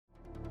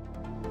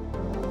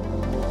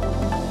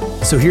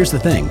So here's the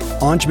thing,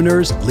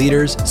 entrepreneurs,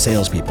 leaders,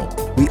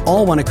 salespeople, we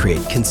all want to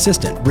create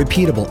consistent,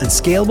 repeatable, and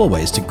scalable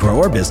ways to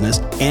grow our business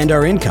and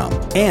our income.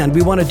 And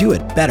we want to do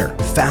it better,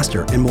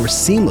 faster, and more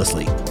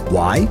seamlessly.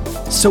 Why?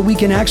 So we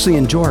can actually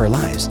enjoy our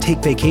lives, take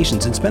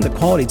vacations, and spend the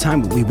quality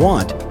time we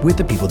want with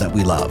the people that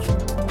we love.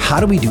 How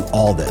do we do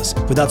all this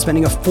without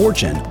spending a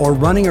fortune or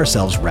running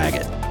ourselves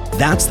ragged?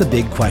 That's the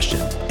big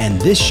question,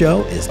 and this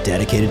show is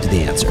dedicated to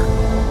the answer.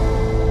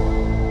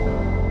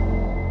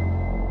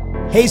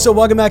 Hey, so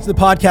welcome back to the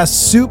podcast.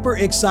 Super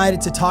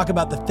excited to talk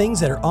about the things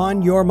that are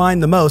on your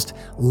mind the most.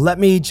 Let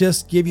me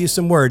just give you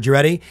some words. You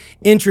ready?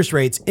 Interest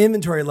rates,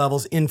 inventory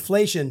levels,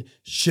 inflation.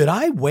 Should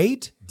I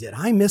wait? Did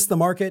I miss the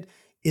market?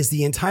 Is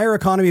the entire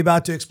economy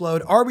about to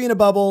explode? Are we in a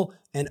bubble?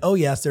 And oh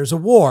yes, there's a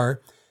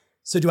war.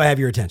 So do I have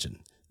your attention?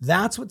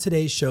 That's what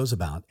today's show's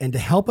about. And to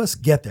help us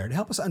get there, to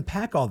help us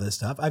unpack all this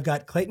stuff, I've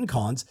got Clayton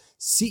Collins,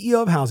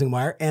 CEO of Housing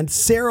Wire, and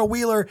Sarah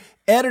Wheeler,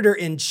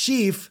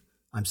 editor-in-chief.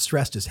 I'm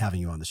stressed just having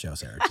you on the show,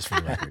 Sarah, just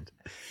for the record.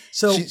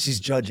 So she's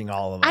judging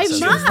all of us. I'm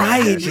not.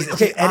 Right. She's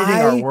editing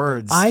our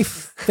words. I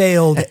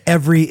failed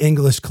every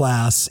English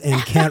class and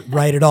can't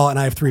write at all, and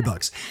I have 3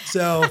 books.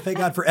 So thank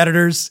God for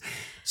editors.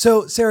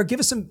 So Sarah,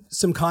 give us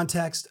some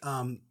context.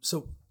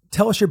 So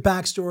tell us your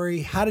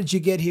backstory. How did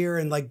you get here?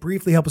 And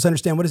briefly help us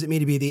understand, what does it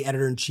mean to be the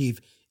editor-in-chief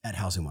at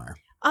Housing Wire?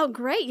 Oh,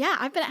 great. Yeah.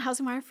 I've been at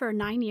Housing Wire for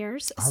 9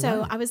 years. All so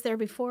right. I was there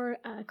before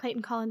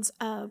Clayton Collins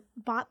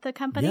bought the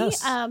company.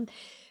 Yes.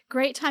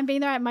 Great time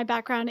being there. My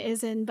background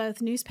is in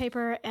both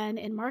newspaper and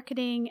in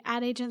marketing,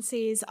 ad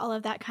agencies. All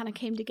of that kind of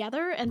came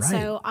together. And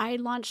so I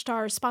launched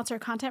our sponsor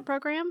content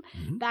program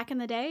back in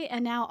the day.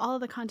 And now all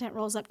of the content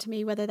rolls up to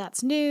me, whether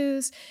that's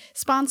news,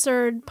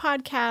 sponsored,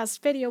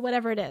 podcast, video,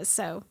 whatever it is.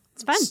 So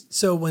it's fun.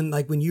 So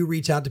when you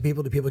reach out to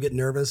people, do people get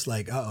nervous?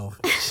 Uh-oh,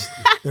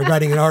 they're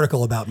writing an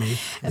article about me.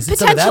 Is it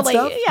some of that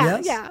stuff?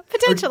 Yeah,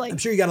 potentially. I'm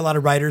sure you got a lot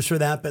of writers for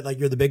that, but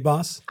you're the big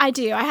boss? I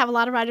do. I have a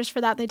lot of writers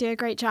for that. They do a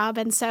great job.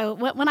 And so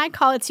when I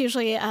call, it's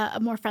usually a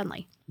more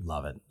friendly.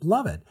 Love it.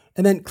 Love it.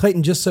 And then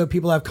Clayton, just so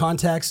people have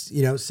context,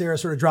 Sarah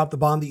sort of dropped the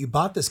bomb that you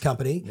bought this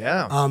company.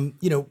 Yeah.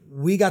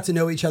 We got to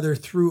know each other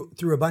through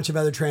a bunch of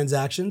other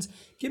transactions.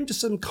 Give them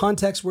just some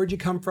context. Where'd you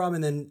come from?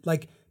 And then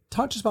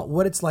talk to us about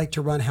what it's like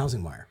to run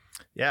Housing Wire.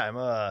 Yeah, I'm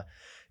a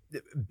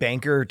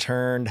banker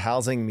turned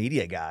housing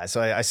media guy.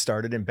 So I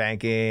started in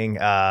banking,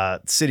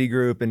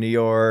 Citigroup in New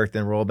York,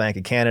 then Royal Bank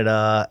of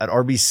Canada. At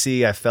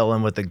RBC, I fell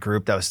in with a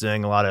group that was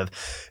doing a lot of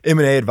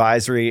M&A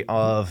advisory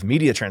of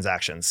media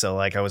transactions. So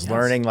I was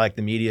learning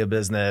the media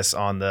business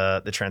on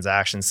the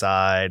transaction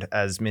side,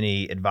 as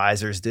many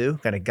advisors do.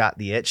 Kind of got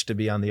the itch to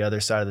be on the other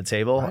side of the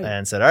table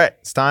and said, all right,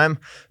 it's time.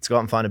 Let's go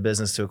out and find a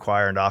business to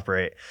acquire and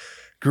operate.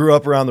 Grew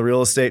up around the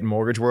real estate and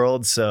mortgage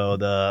world, so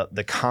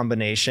the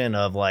combination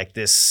of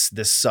this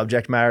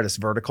subject matter, this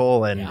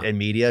vertical and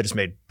media just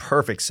made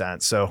perfect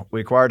sense. So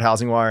we acquired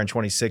Housing Wire in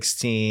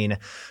 2016.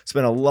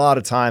 Spent a lot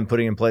of time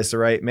putting in place the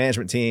right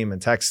management team and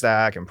tech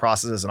stack and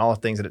processes and all the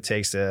things that it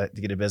takes to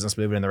get a business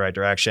moving in the right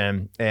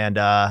direction. And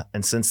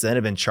since then,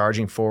 I've been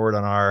charging forward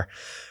on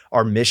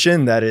our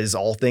mission that is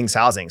all things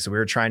housing. So we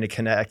were trying to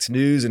connect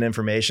news and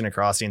information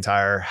across the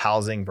entire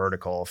housing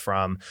vertical,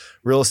 from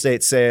real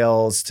estate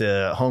sales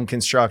to home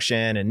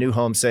construction and new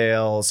home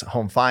sales,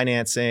 home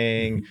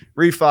financing,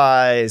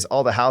 refis,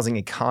 all the housing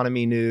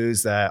economy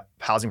news that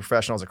housing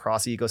professionals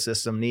across the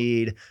ecosystem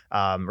need,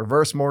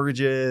 reverse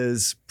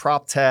mortgages,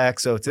 prop tech.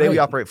 So today we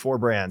operate 4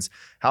 brands: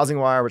 Housing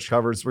Wire, which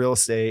covers real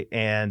estate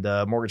and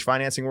mortgage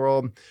financing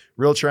world;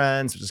 Real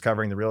Trends, which is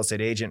covering the real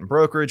estate agent and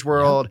brokerage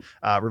world;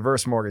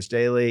 Reverse Mortgage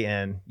Daily,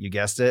 and you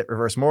guessed it,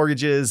 reverse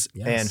mortgages;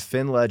 and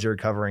FinLedger,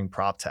 covering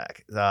prop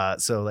tech.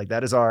 So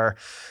that is our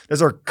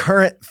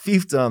current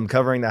fiefdom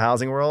covering the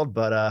housing world,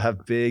 but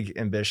have big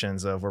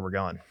ambitions of where we're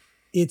going.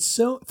 It's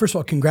so, first of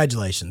all,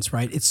 congratulations,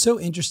 right? It's so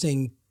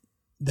interesting,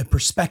 the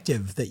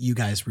perspective that you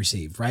guys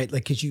receive, right?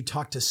 Because you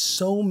talk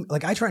to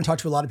I try and talk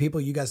to a lot of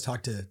people. You guys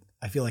talk to,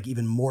 I feel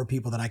even more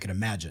people than I could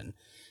imagine.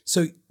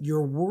 So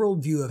your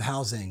worldview of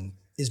housing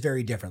is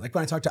very different.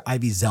 When I talk to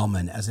Ivy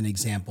Zellman as an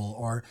example,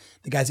 or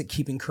the guys at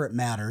Keeping Current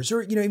Matters,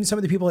 or, even some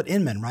of the people at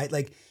Inman, right?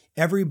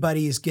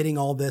 Everybody's getting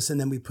all this, and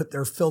then we put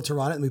their filter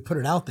on it and we put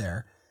it out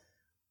there.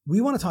 We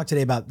want to talk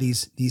today about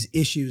these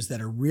issues that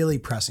are really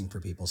pressing for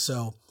people.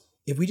 So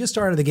if we just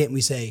start out of the gate and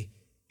we say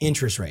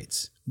interest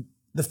rates,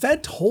 the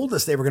Fed told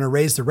us they were going to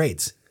raise the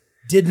rates.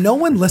 Did no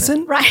one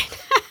listen? Right.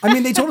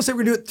 They told us they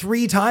were going to do it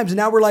 3 times, and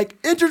now we're like,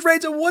 interest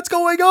rates, and what's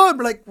going on?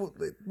 We're like,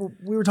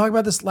 we were talking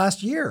about this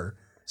last year.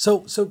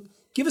 So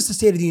give us the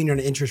state of the union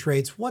on interest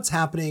rates. What's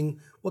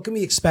happening? What can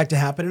we expect to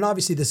happen? And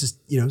obviously this is,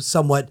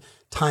 somewhat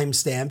time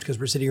stamped because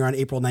we're sitting around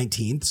April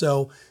 19th.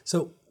 So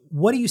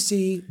what do you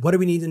see? What do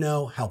we need to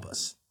know? Help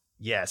us.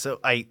 Yeah. So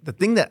the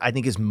thing that I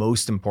think is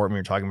most important when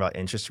you're talking about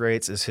interest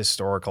rates is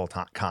historical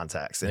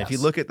context. And if you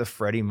look at the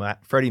Freddie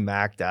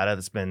Mac data,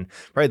 that's been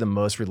probably the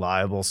most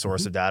reliable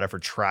source of data for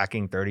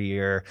tracking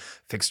 30-year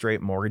fixed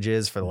rate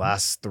mortgages for the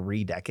last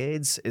 3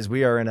 decades, is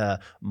we are in a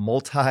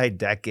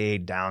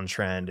multi-decade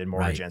downtrend in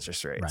mortgage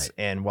interest rates. Right.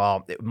 And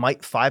while it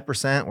might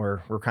 5%,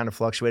 we're kind of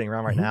fluctuating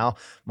around right now,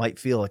 might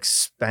feel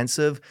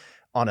expensive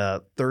on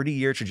a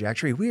 30-year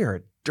trajectory, we are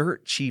at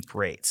dirt cheap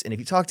rates. And if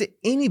you talk to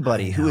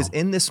anybody who is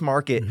in this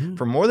market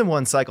for more than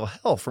one cycle,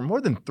 hell, for more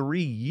than 3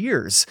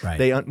 years,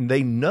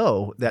 they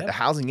know that the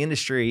housing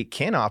industry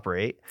can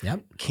operate,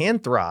 can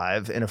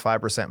thrive in a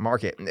 5%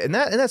 market. And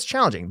that's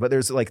challenging. But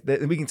there's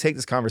we can take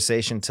this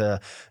conversation to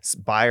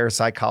buyer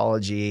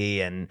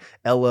psychology and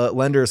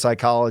lender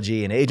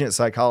psychology and agent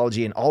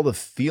psychology and all the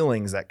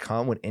feelings that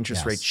come when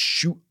interest rates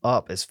shoot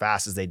up as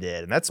fast as they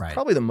did. And that's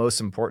probably the most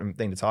important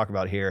thing to talk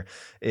about here,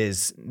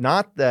 is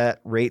not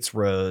that rates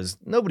rose.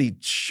 Nobody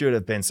should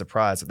have been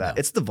surprised at that.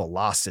 It's the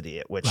velocity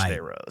at which they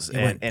rose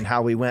and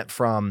how we went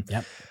from,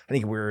 I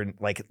think we were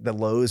the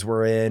lows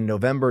were in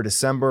November,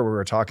 December. We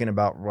were talking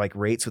about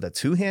rates with a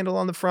 2 handle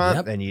on the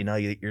front. And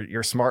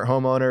your smart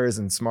homeowners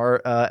and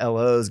smart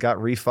LOs got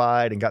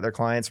refied and got their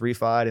clients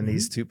refied in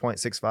these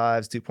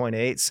 2.65s,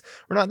 2.8s.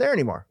 We're not there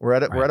anymore. We're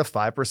at a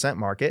 5%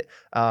 market.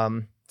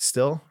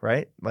 Still,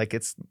 right?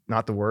 It's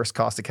not the worst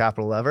cost of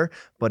capital ever,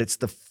 but it's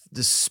the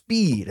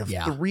speed of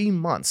 3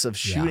 months of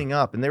shooting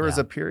up. And there was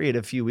a period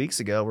a few weeks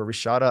ago where we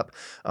shot up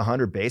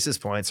 100 basis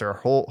points or a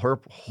whole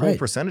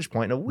percentage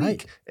point in a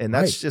week. And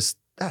that's just,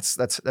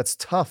 that's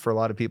tough for a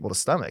lot of people to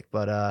stomach.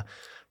 But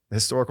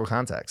historical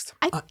context.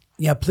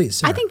 Please,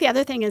 Sarah. I think the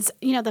other thing is,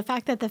 the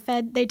fact that the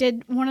Fed, they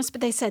did warn us,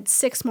 but they said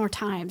 6 more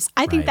times.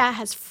 I think that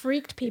has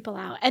freaked people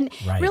out. And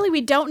really,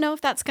 we don't know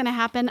if that's going to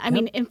happen. I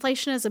mean,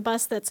 inflation is a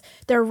bus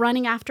they're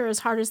running after as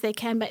hard as they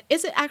can, but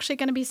is it actually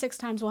going to be 6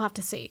 times? We'll have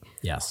to see.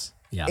 Yes.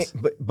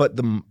 But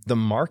the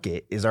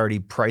market is already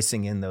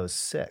pricing in those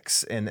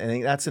 6. And I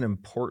think that's an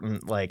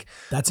important,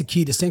 that's a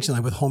key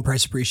distinction. With home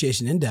price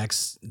appreciation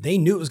index, they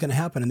knew it was going to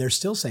happen. And they're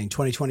still saying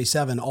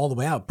 2027 all the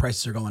way out,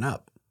 prices are going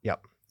up.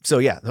 Yep. So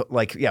we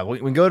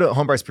can go to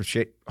home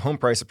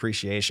price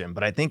appreciation,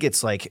 but I think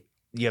it's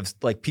you have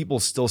people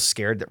still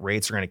scared that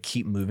rates are going to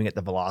keep moving at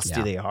the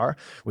velocity they are,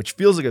 which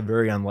feels like a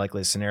very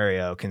unlikely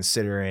scenario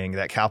considering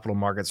that capital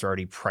markets are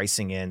already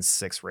pricing in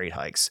 6 rate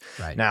hikes.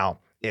 Right. Now,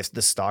 if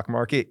the stock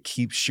market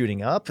keeps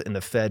shooting up and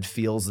the Fed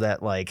feels that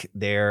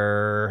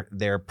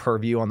their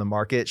purview on the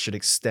market should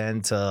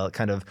extend to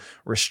kind of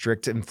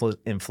restrict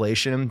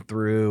inflation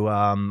through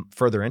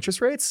further interest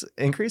rates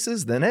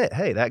increases, then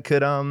that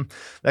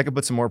could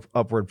put some more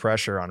upward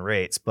pressure on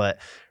rates. But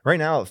right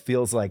now it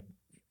feels like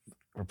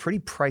we're pretty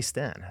priced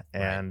in,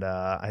 and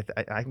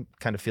I'm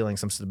kind of feeling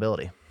some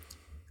stability.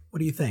 What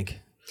do you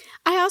think?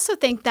 I also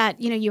think that,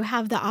 you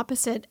have the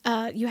opposite.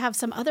 You have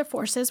some other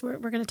forces. We're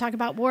going to talk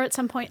about war at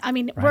some point. I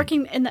mean,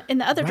 working in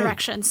the other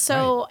direction.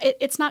 So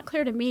it's not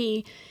clear to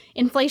me,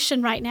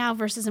 inflation right now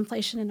versus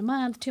inflation in a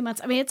month, 2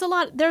 months. I mean, it's a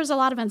lot. There's a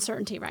lot of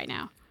uncertainty right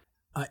now.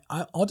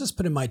 I'll just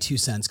put in my 2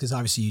 cents, because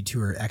obviously you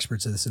two are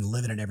experts of this and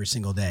live in it every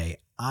single day.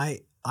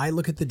 I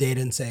look at the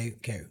data and say,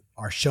 okay,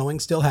 are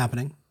showings still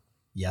happening?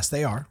 Yes,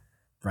 they are.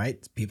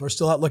 Right? People are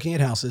still out looking at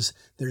houses.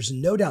 There's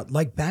no doubt,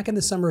 back in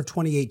the summer of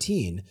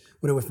 2018,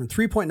 when it went from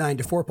 3.9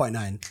 to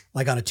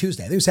 4.9, on a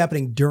Tuesday. I think it was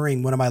happening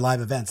during one of my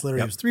live events.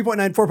 Literally, it was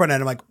 3.9, 4.9.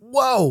 I'm like,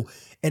 whoa.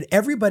 And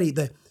everybody,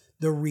 the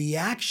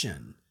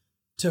reaction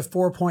to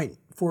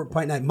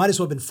 4.9 might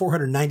as well have been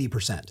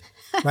 490%,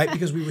 right?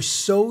 Because we were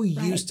so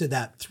used to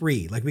that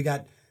 3. We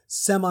got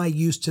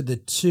semi-used to the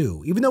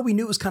 2. Even though we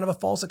knew it was kind of a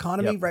false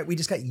economy, right? We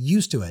just got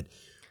used to it.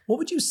 What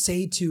would you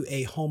say to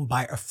a home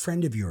buyer, a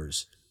friend of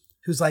yours,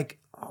 who's like,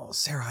 oh,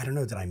 Sarah, I don't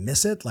know. Did I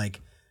miss it?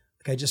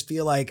 I just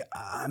feel like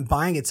I'm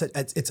buying it.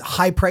 It's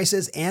high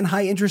prices and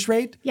high interest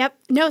rate. Yep.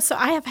 No. So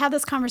I have had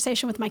this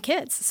conversation with my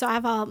kids. So I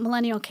have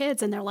millennial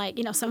kids, and they're like,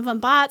 some of them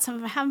bought, some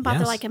of them haven't bought. Yes.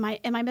 They're like,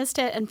 am I missed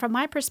it? And from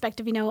my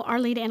perspective, our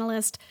lead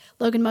analyst,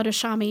 Logan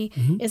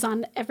Motoshami, is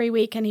on every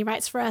week, and he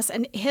writes for us.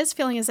 And his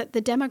feeling is that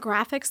the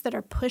demographics that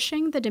are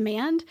pushing the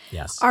demand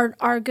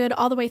are good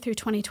all the way through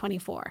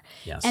 2024.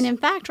 Yes. And in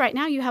fact, right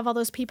now you have all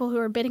those people who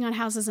are bidding on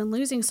houses and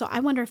losing. So I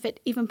wonder if it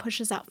even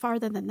pushes out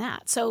farther than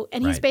that. So,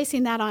 and he's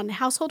basing that on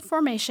household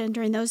formation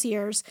during those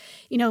years.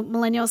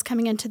 Millennials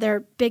coming into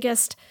their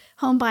biggest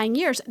home buying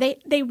years,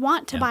 they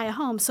want to buy a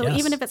home. So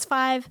even if it's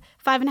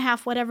 5.5,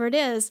 whatever it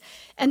is.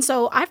 And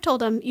so I've told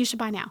them, you should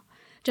buy now.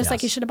 Just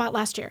like you should have bought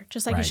last year.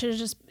 Just like you should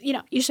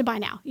have you should buy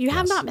now. You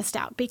have not missed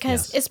out,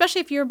 because especially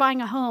if you're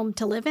buying a home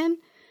to live in,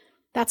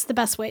 that's the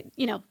best way,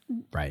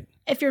 Right.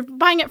 If you're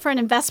buying it for an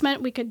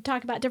investment, we could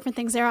talk about different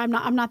things there. I'm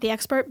not the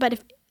expert, but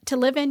if to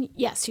live in,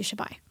 yes, you should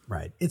buy.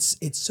 Right. It's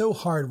so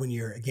hard when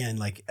you're,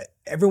 again,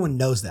 everyone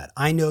knows that.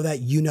 I know that,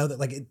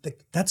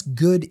 that, that's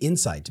good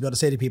insight to be able to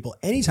say to people,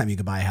 anytime you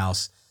can buy a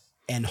house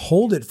and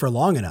hold it for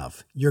long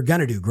enough, you're going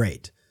to do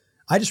great.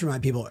 I just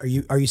remind people,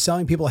 are you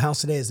selling people a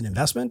house today as an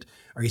investment?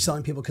 Are you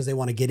selling people because they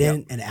want to get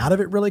in and out of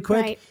it really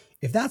quick? Right.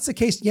 If that's the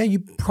case, you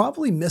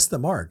probably missed the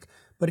mark.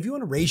 But if you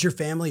want to raise your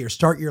family or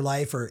start your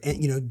life or,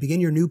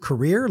 begin your new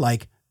career,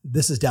 like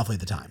this is definitely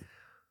the time.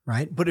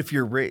 Right. But if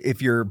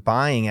you're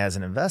buying as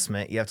an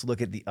investment, you have to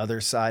look at the other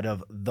side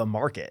of the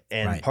market.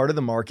 And part of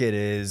the market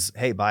is,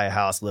 hey, buy a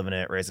house, live in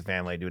it, raise a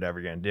family, do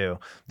whatever you're going to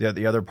do.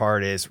 The other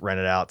part is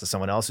rent it out to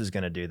someone else who's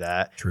going to do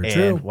that.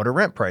 True. What are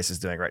rent prices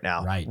doing right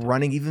now? Right.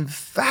 Running even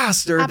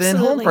faster than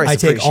home price I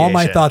appreciation. take all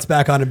my thoughts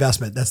back on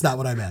investment. That's not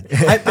what I meant.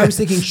 I was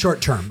thinking short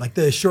term, like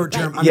the short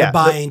term. I'm going to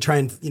buy and try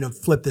and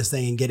flip this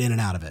thing and get in and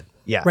out of it.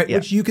 Yeah. Right. Yeah.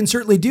 Which you can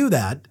certainly do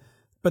that.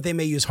 But they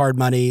may use hard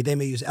money. They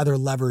may use other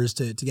levers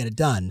to get it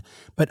done.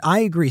 But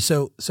I agree.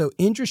 So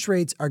interest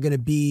rates are going to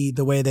be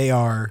the way they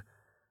are.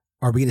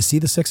 Are we going to see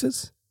the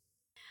sixes?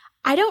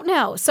 I don't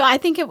know. So I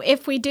think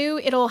if we do,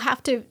 you'll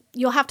have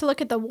to look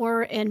at the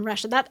war in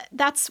Russia.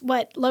 That's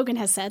what Logan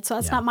has said. So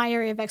that's not my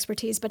area of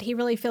expertise. But he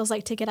really feels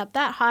like to get up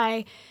that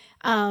high,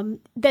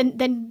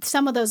 then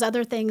some of those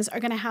other things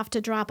are going to have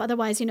to drop.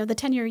 Otherwise, the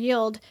 10-year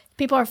yield,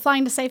 people are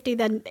flying to safety.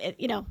 Then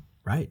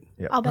right,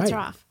 all bets are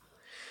off.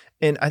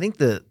 And I think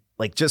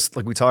just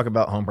like we talk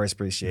about home price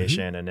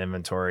appreciation and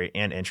inventory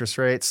and interest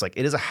rates, like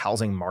it is a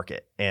housing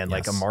market, and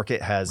like a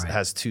market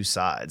has two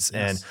sides.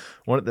 And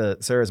one of the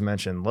Sarah's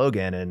mentioned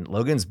Logan, and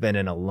Logan's been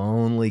in a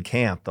lonely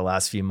camp the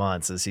last few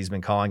months as he's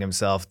been calling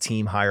himself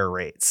team higher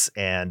rates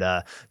and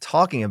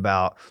talking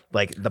about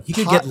like he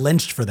could get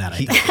lynched for that. I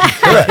think.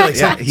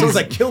 He could.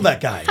 Someone's kill that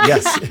guy.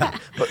 Yes.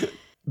 But,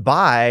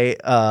 by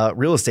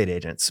real estate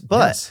agents.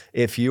 But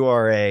if you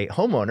are a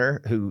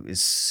homeowner who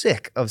is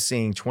sick of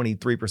seeing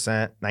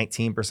 23%,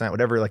 19%,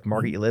 whatever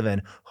market you live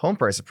in, home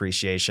price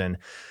appreciation,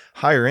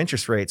 higher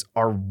interest rates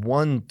are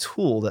one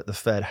tool that the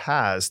Fed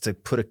has to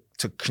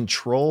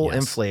control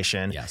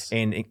inflation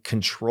and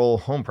control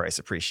home price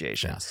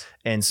appreciation.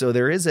 And so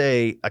there is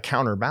a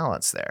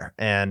counterbalance there.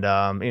 And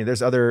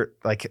there's other,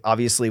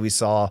 obviously we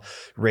saw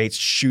rates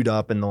shoot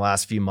up in the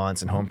last few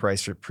months and home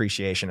price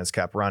appreciation has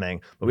kept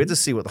running, but we have to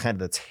see what kind of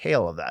the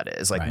tail of that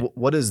is.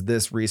 What does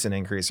this recent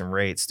increase in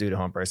rates do to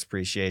home price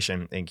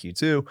appreciation in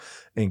Q2,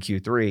 in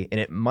Q3? And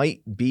it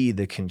might be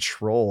the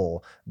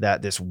control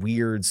that this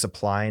weird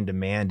supply and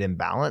demand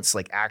imbalance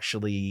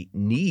actually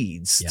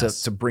needs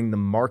to bring the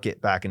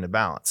market back into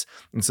balance.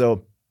 And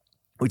so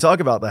we talk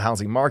about the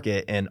housing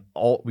market and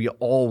we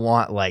all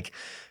want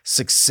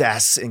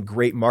success and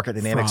great market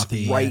dynamics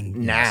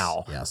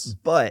now.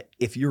 But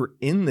if you're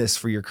in this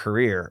for your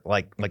career,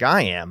 like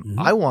I am,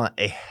 I want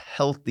a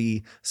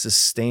healthy,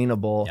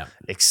 sustainable,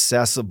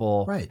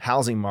 accessible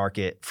housing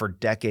market for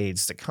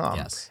decades to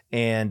come.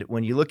 And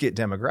when you look at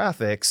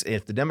demographics,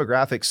 if the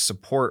demographics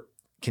support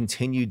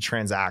continued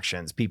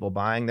transactions, people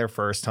buying their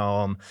first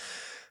home,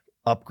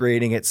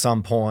 upgrading at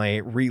some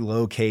point,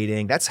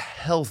 relocating, that's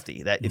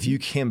healthy. That if you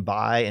can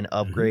buy and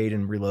upgrade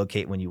and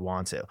relocate when you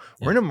want to.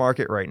 We're in a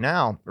market right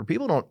now where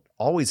people don't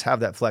always have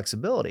that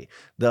flexibility.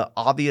 The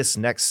obvious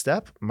next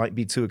step might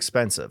be too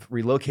expensive.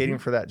 Relocating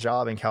for that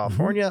job in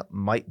California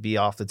might be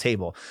off the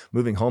table.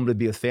 Moving home to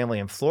be with family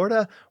in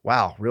Florida,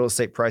 wow, real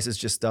estate prices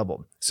just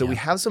doubled. So we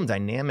have some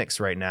dynamics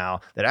right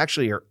now that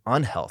actually are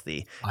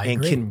unhealthy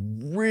and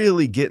can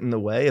really get in the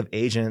way of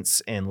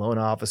agents and loan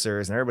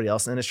officers and everybody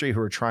else in the industry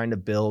who are trying to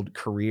build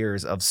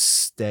careers of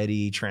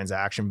steady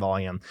transaction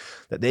volume,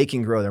 that they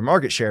can grow their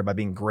market share by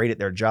being great at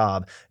their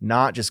job,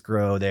 not just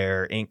grow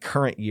their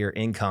current year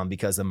income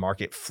because the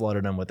market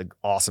flooded them with an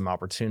awesome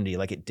opportunity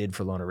like it did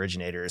for loan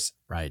originators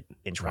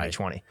in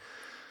 2020.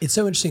 It's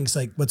so interesting. It's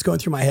what's going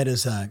through my head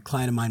is a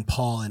client of mine,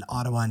 Paul, in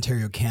Ottawa,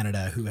 Ontario,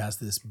 Canada, who has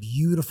this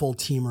beautiful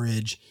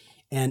teamerage,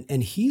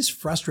 and he's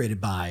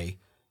frustrated by,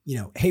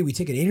 hey, we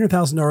take an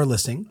 $800,000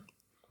 listing,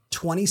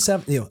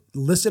 27,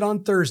 listed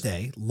on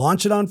Thursday,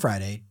 launch it on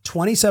Friday,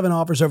 27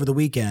 offers over the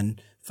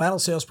weekend, final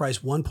sales price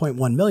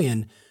 $1.1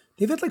 million.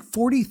 They've had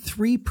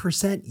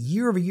 43%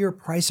 year-over-year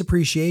price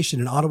appreciation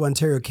in Ottawa,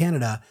 Ontario,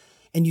 Canada.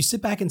 And you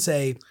sit back and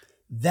say,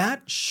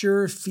 that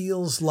sure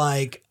feels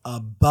like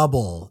a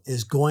bubble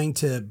is going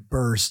to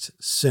burst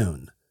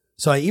soon.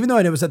 So even though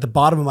it was at the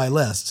bottom of my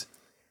list,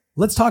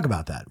 let's talk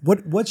about that.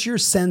 What's your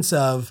sense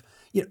of,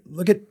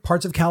 look at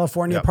parts of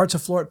California, parts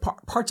of Florida,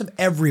 parts of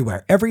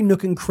everywhere, every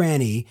nook and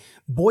cranny.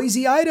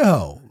 Boise,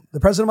 Idaho. The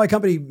president of my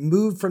company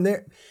moved from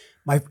there.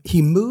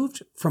 He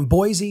moved from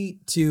Boise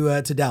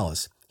to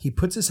Dallas. He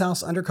puts his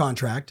house under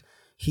contract.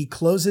 He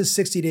closes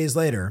 60 days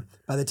later.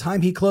 By the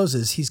time he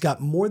closes, he's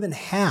got more than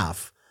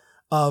half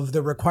of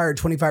the required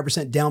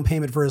 25% down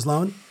payment for his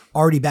loan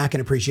already back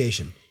in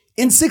appreciation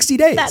in 60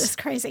 days. That is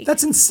crazy.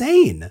 That's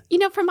insane.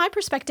 From my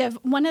perspective,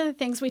 one of the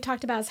things we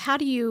talked about is how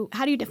do you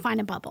define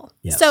a bubble?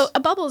 So a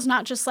bubble is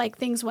not just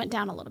things went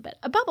down a little bit.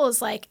 A bubble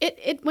is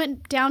it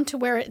went down to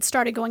where it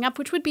started going up,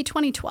 which would be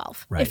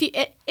 2012.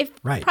 Right.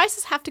 If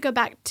prices have to go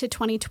back to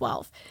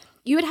 2012,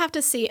 you would have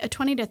to see a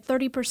 20 to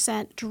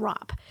 30%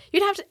 drop.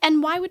 You'd have to,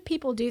 and why would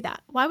people do that?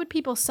 Why would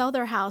people sell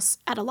their house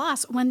at a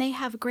loss when they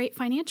have great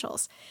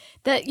financials?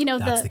 That's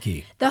the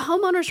key. The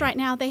homeowners right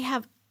now, they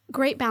have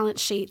great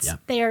balance sheets.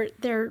 Yeah.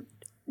 They're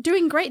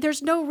doing great.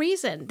 There's no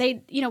reason.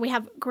 We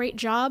have great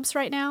jobs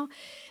right now.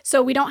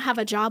 So we don't have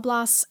a job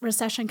loss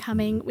recession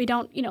coming. We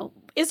don't,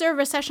 is there a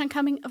recession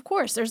coming? Of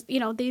course, there's,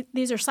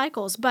 these are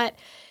cycles, but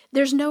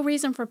there's no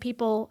reason for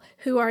people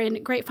who are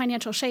in great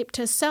financial shape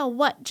to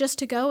sell just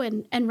to go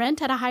and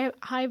rent at a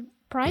high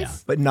price. Yeah.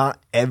 But not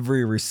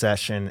every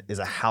recession is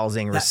a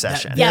housing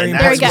recession. There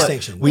you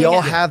go. We all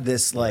have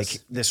this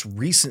this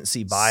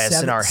recency bias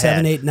in our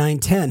head. 7, 8, 9,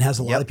 10 has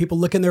a lot of people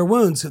licking their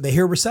wounds. So they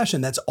hear recession.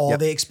 That's all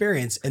they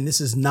experience. And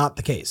this is not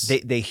the case.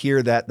 They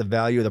hear that the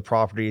value of the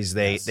properties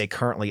they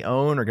currently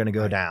own are going to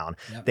go down.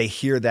 Yep. They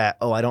hear that,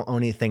 I don't own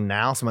anything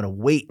now, so I'm going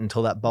to wait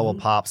until that bubble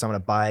pops. I'm going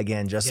to buy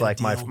again, just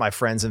like my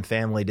friends and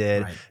family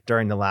did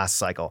during the last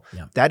cycle.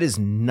 Yep. That is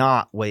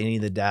not what any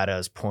of the data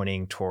is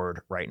pointing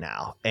toward right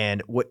now.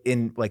 And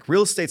like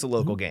real estate's a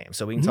local game.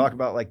 So we can talk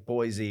about like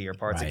Boise or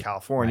parts of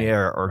California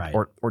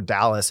or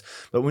Dallas.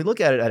 But when we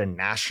look at it at a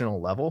national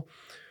level,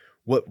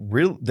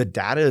 the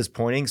data is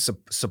pointing,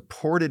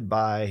 supported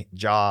by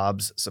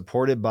jobs,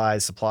 supported by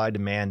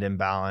supply-demand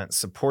imbalance,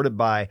 supported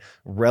by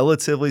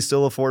relatively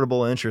still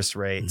affordable interest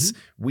rates.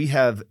 We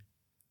have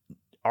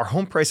our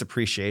home price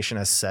appreciation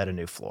has set a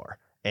new floor.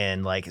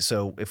 And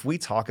so if we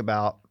talk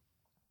about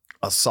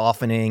a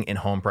softening in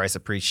home price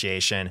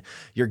appreciation,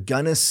 you're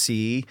going to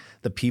see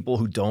the people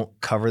who don't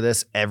cover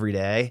this every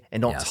day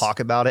and don't talk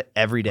about it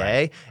every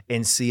day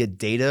and see a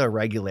data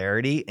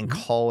irregularity and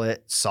call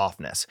it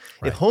softness.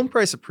 If home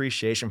price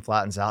appreciation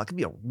flattens out, it could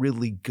be a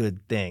really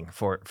good thing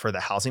for the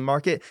housing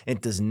market.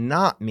 It does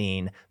not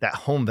mean that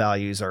home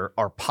values are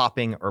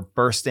popping or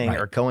bursting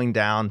or going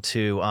down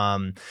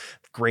to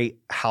great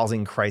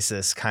housing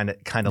crisis kind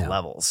of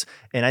levels.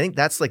 And I think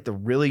that's like the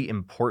really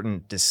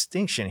important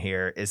distinction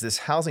here is this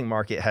housing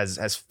market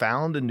has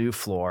found a new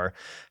floor.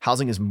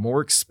 Housing is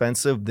more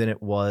expensive than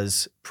it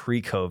was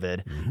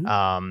pre-COVID.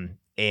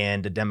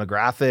 And the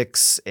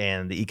demographics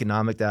and the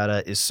economic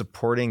data is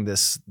supporting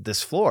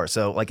this floor.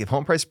 So like if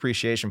home price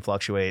appreciation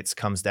fluctuates,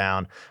 comes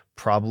down,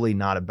 probably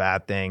not a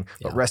bad thing.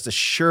 But rest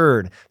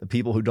assured, the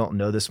people who don't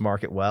know this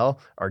market well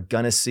are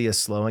going to see a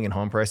slowing in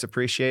home price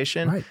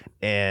appreciation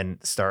and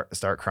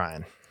start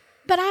crying.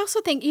 But I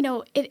also think,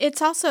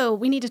 it's also,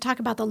 we need to talk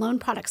about the loan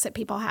products that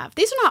people have.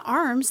 These are not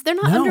ARMs. They're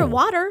not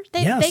underwater.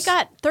 They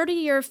got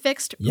 30-year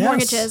fixed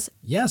mortgages.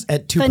 Yes,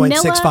 at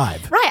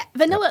 2.65. Right.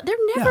 Vanilla, they're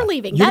never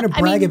leaving. You're going to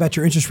brag about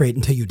your interest rate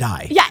until you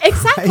die. Yeah,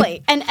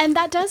 exactly. And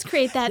that does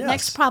create that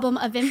next problem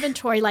of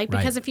inventory.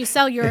 Because if you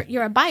sell,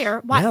 you're a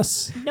buyer. Why?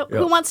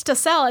 Who wants to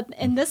sell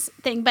in this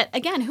thing? But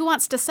again, who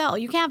wants to sell?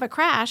 You can't have a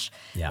crash.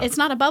 Yeah. It's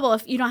not a bubble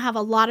if you don't have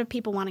a lot of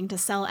people wanting to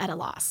sell at a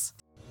loss.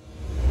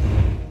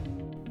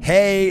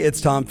 Hey,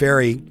 it's Tom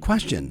Ferry.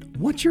 Question: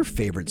 what's your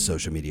favorite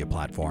social media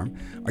platform?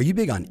 Are you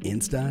big on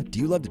Insta? Do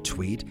you love to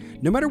tweet?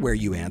 No matter where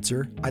you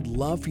answer, I'd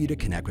love for you to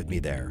connect with me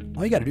there.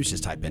 All you got to do is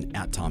just type in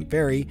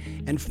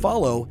 @TomFerry and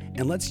follow,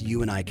 and let's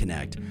you and I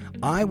connect.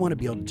 I want to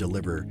be able to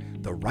deliver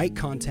the right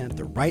content,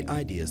 the right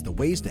ideas, the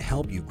ways to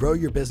help you grow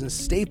your business,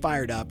 stay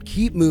fired up,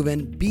 keep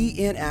moving, be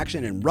in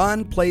action, and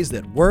run plays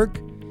that work,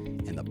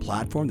 and the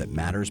platform that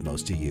matters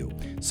most to you.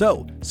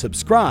 So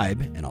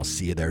subscribe, and I'll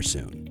see you there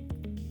soon.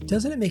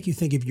 Doesn't it make you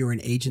think if you're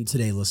an agent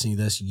today listening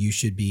to this, you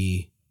should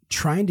be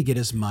trying to get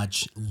as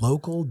much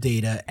local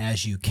data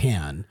as you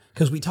can?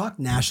 Because we talk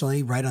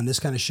nationally, right, on this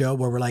kind of show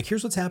where we're like,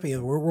 here's what's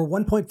happening. We're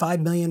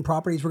 1.5 million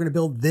properties we're going to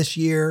build this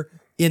year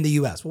in the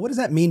U.S. Well, what does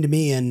that mean to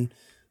me in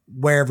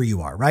wherever you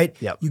are, right?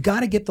 Yep. You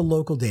got to get the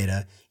local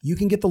data. You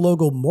can get the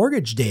local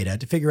mortgage data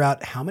to figure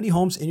out how many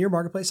homes in your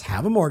marketplace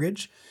have a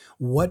mortgage,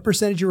 what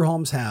percentage of your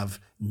homes have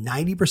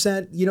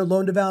 90%,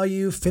 loan to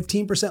value,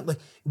 15%. Like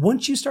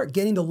once you start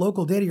getting the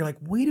local data, you're like,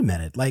 wait a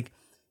minute. Like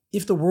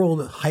if the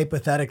world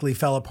hypothetically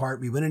fell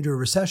apart, we went into a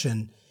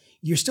recession,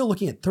 you're still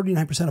looking at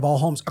 39% of all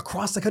homes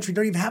across the country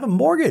don't even have a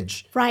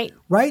mortgage. Right.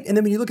 Right. And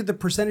then when you look at the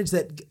percentage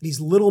that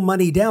these little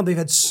money down, they've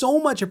had so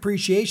much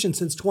appreciation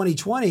since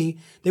 2020.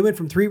 They went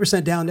from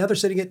 3% down. Now they're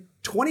sitting at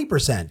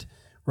 20%.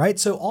 Right.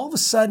 So all of a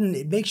sudden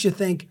it makes you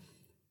think,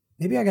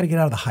 maybe I got to get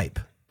out of the hype.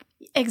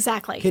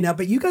 Exactly. Okay, now,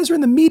 but you guys are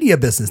in the media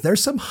business.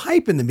 There's some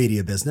hype in the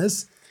media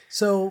business.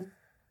 So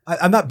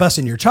I'm not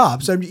busting your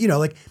chops. I'm,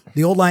 like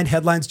the old line,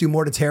 headlines do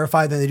more to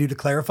terrify than they do to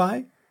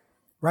clarify,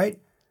 right?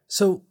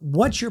 So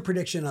what's your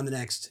prediction on the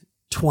next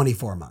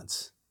 24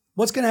 months?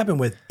 What's going to happen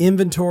with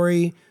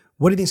inventory?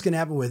 What do you think is going to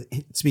happen with,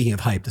 speaking of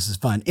hype, this is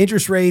fun,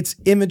 interest rates,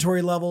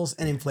 inventory levels,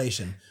 and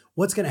inflation?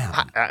 What's going to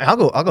happen?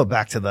 I'll go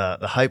back to the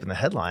hype and the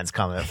headlines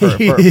comment for a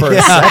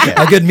second.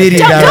 A good media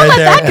guy right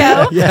there.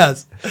 That go.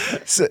 Yes.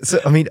 So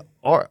I mean,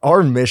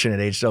 our mission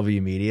at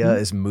HW Media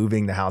is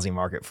moving the housing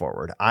market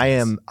forward.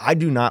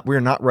 We're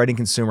not writing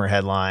consumer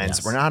headlines.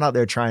 Yes. We're not out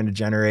there trying to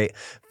generate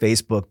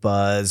Facebook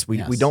buzz. We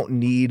don't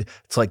need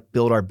to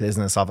build our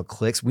business off of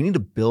clicks. We need to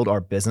build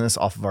our business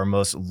off of our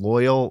most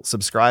loyal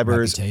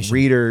subscribers,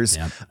 readers,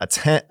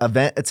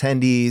 event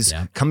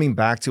attendees coming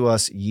back to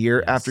us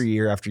year after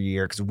year after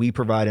year because we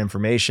provide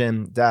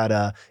information,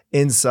 data,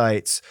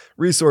 insights,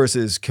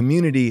 resources,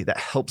 community that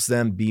helps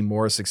them be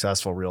more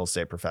successful real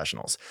estate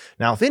professionals.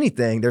 Now, if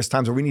anything, there's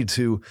times where we need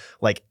to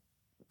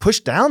push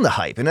down the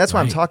hype. And that's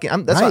why I'm talking.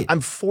 That's why I'm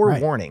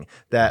forewarning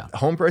that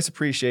home price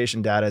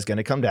appreciation data is going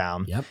to come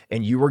down,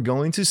 and you are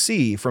going to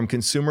see from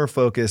consumer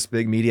focused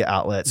big media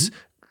outlets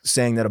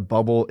saying that a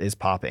bubble is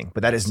popping,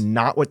 but that is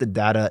not what the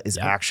data is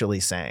actually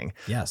saying.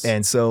 Yes.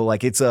 And so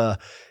like it's a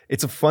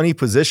funny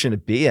position to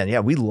be in. Yeah,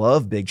 we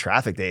love big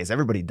traffic days.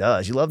 Everybody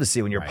does. You love to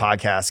see when your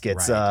podcast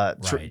gets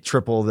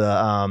triple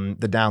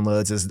the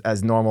downloads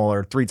as normal,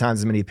 or 3 times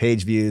as many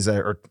page views,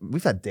 or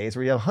we've had days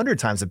where you have 100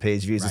 times the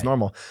page views as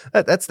normal.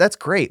 That's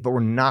great, but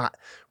we're not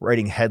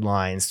writing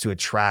headlines to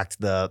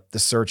attract the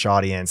search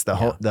audience,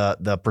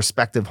 the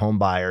prospective home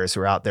buyers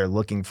who are out there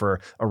looking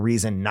for a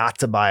reason not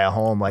to buy a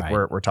home like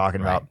we're talking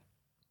about.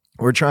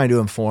 We're trying to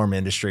inform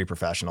industry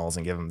professionals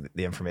and give them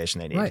the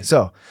information they need.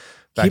 So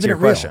back to your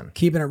question.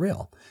 Keeping it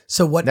real.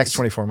 So what next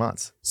 24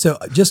 months? So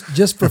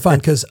just for fun,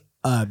 because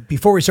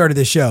before we started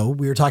this show,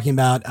 we were talking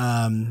about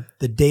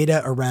the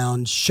data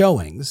around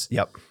showings.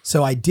 Yep.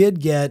 So I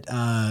did get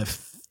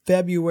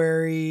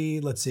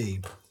February. Let's see.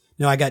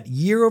 No, I got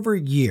year over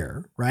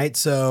year, right?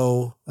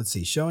 So let's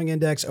see, showing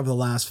index over the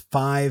last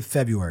 5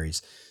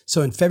 Februaries.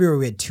 So in February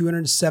we had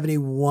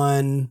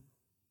 271.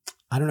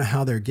 I don't know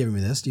how they're giving me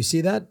this. Do you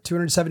see that?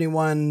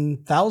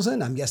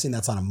 271,000? I'm guessing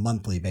that's on a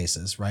monthly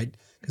basis, right?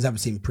 Because that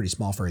would seem pretty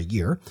small for a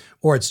year.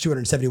 Or it's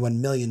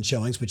 271 million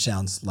showings, which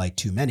sounds like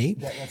too many.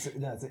 That's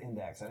an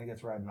index. I think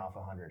it's riding off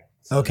 100.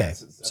 So okay.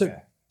 So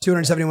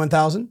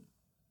 271,000?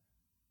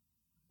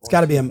 It's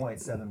got to be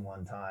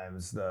 0.71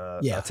 times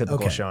the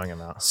typical showing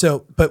amount.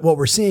 So, but what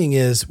we're seeing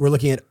is we're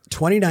looking at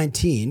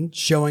 2019,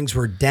 showings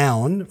were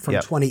down from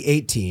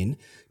 2018.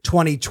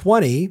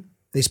 2020,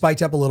 they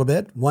spiked up a little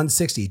bit,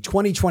 160.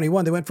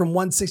 2021, they went from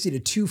 160 to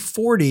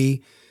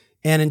 240.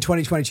 And in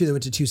 2022, they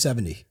went to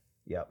 270.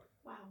 Yep.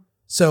 Wow.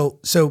 So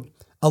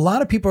a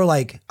lot of people are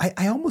like,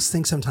 I almost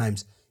think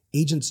sometimes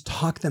agents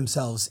talk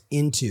themselves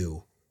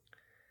into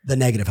the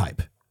negative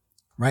hype,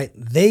 right?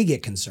 They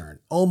get concerned.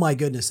 Oh my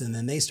goodness. And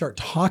then they start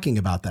talking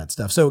about that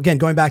stuff. So again,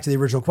 going back to the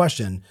original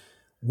question,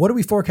 what do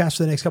we forecast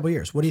for the next couple of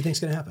years? What do you think is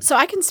going to happen? So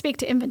I can speak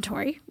to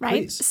inventory,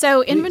 right? Please.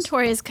 So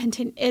inventory is going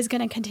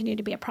to continue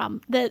to be a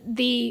problem.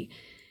 The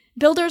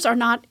builders are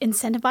not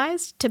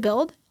incentivized to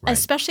build,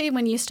 especially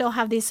when you still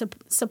have these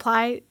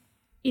supply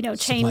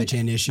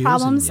chain issues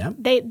problems.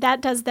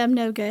 That does them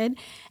no good.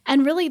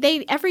 And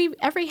really,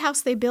 every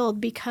house they build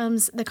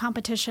becomes the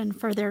competition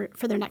for their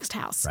next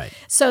house. Right.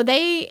 So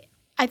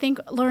I think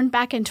learned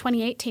back in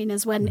 2018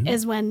 is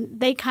when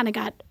they kind of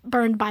got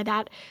burned by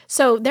that.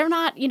 So they're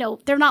not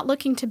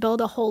looking to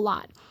build a whole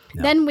lot.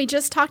 No. Then we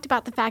just talked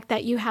about the fact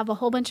that you have a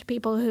whole bunch of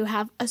people who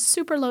have a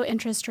super low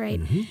interest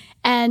rate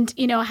and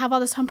have all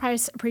this home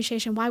price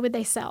appreciation. Why would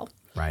they sell?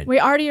 Right.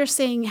 We already are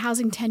seeing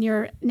housing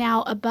tenure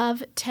now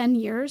above 10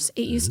 years.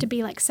 It used to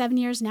be like 7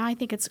 years. Now I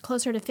think it's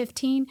closer to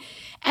 15.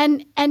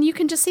 And you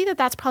can just see that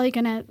that's probably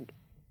going to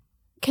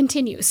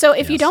continue. So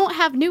if you don't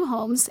have new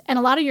homes, and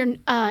a lot of your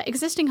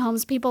existing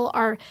homes, people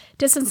are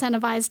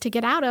disincentivized to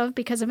get out of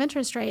because of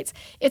interest rates,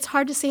 it's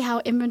hard to see how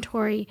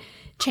inventory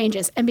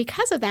changes. And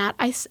because of that,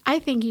 I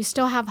think you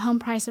still have home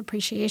price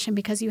appreciation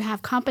because you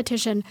have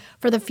competition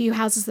for the few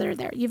houses that are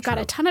there. You've got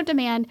a ton of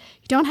demand.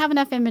 You don't have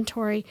enough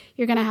inventory.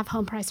 You're going to have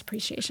home price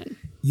appreciation.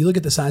 You look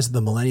at the size of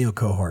the millennial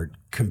cohort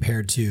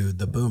compared to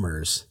the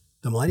boomers.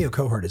 The millennial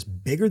cohort is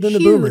bigger than the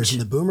boomers,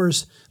 and the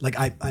boomers, like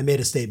I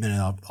made a statement,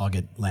 and I'll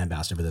get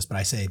lambasted for this, but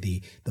I say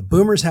the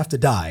boomers have to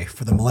die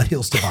for the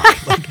millennials to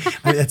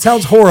buy. It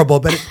sounds horrible,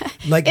 but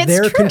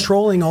they're true.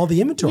 Controlling all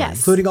the inventory,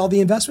 including all the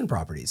investment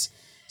properties.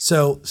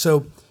 So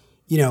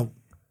we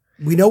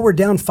know we're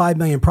down 5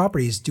 million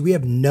properties. Do we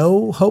have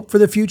no hope for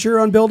the future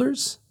on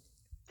builders?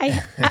 I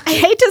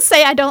hate to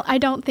say I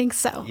don't think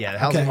so. Yeah, the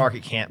housing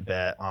market can't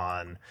bet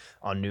on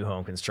new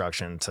home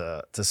construction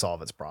to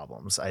solve its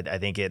problems. I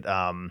think it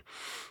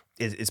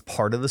is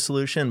part of the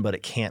solution, but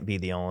it can't be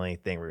the only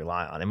thing we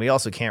rely on. And we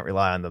also can't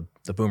rely on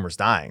the boomers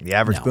dying. The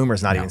average boomer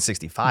is not even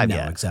 65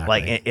 yet.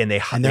 Exactly. And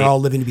they're all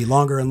living to be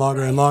longer and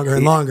longer and longer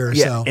and longer.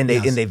 Yeah, so, and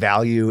they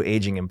value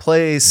aging in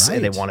place,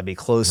 and they want to be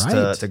close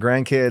to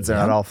grandkids. They're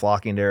not all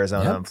flocking to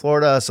Arizona and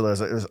Florida. So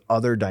there's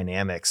other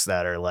dynamics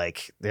that are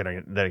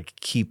that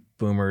keep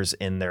boomers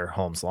in their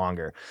homes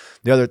longer.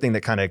 The other thing that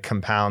kind of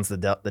compounds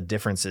the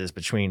differences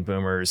between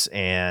boomers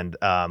and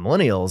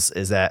millennials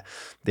is that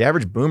the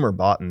average boomer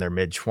bought in their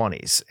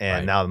mid-20s,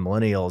 and now the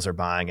millennials are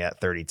buying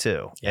at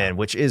 32, and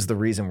which is the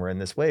reason we're in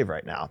this wave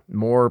right now.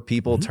 More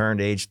people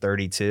turned age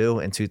 32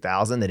 in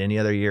 2000 than any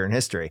other year in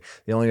history.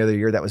 The only other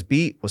year that was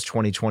beat was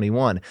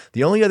 2021.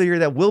 The only other year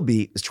that will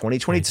beat is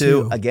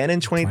 2022, again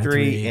in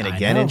 23, and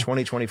again in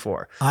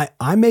 2024.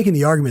 I'm making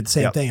the argument the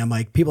same thing. I'm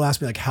like, people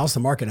ask me like, how's the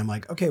market? I'm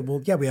like, okay,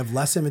 well, yeah, we have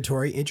less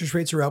inventory. Interest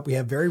rates are up. We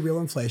have very real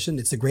inflation.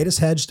 It's the greatest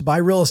hedge to buy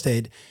real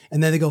estate.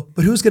 And then they go,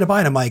 but who's going to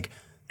buy it? I'm like,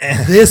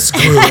 this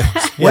group.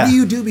 What do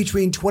you do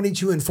between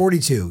 22 and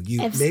 42?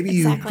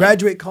 You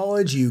graduate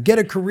college, you get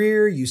a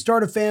career, you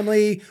start a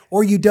family,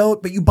 or you don't,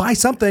 but you buy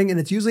something, and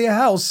it's usually a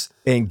house.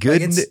 And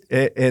good,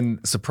 Like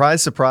and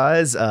surprise,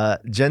 surprise,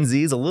 Gen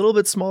Z is a little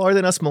bit smaller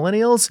than us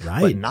millennials,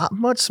 Right. but not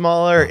much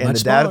smaller. Not and much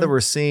the data smaller. that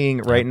we're seeing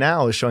right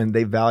now is showing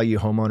they value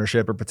home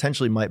ownership or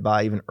potentially might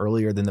buy even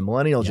earlier than the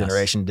millennial Yes.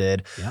 generation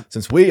did. Yep.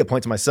 Since we, I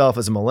point to myself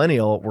as a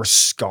millennial, we're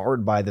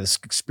scarred by the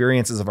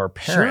experiences of our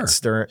parents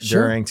Sure.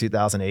 during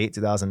 2008,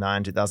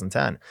 2009,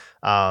 2010.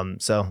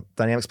 So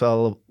dynamics play a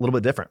little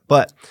bit different.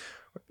 But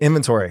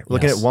inventory,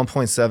 looking Yes. at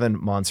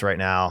 1.7 months right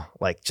now,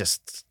 like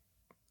just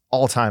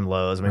all-time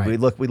lows. I mean,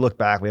 Right. we look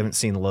back, we haven't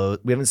seen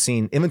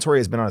inventory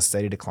has been on a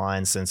steady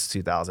decline since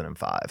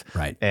 2005.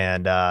 Right.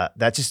 And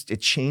that just,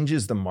 it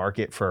changes the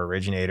market for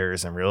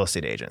originators and real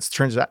estate agents.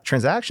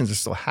 Transactions are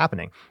still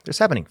happening. They're just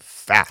happening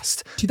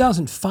fast.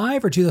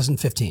 2005 or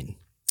 2015?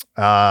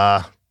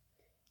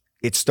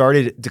 It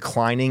started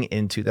declining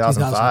in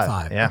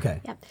 2005. Yeah.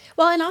 Okay. Yeah.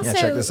 Well, and also,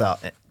 Yeah, check this out.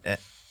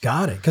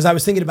 Got it. Because I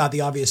was thinking about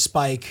the obvious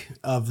spike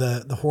of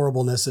the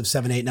horribleness of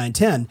 7, 8, 9,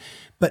 10.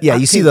 But Yeah,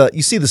 you see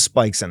the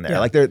spikes in there. Yeah.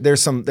 Like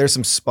there's some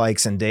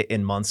spikes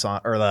in months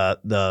on, or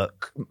the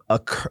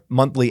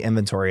monthly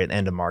inventory at the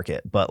end of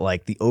market, but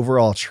like the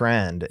overall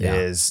trend Yeah.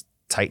 is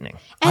tightening.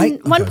 and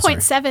okay,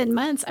 1.7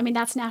 months, I mean,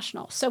 that's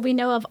national. So we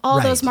know of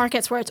all those Right.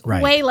 markets where it's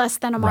Right. way less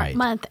than a Right.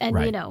 month. And,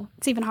 Right. you know,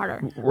 it's even harder.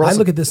 I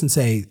look at this and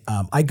say,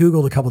 I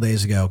Googled a couple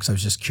days ago because I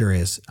was just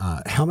curious,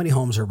 how many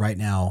homes are right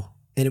now?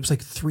 And it was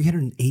like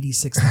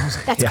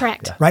 386,000. That's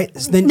correct. Right?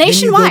 So then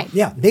Nationwide.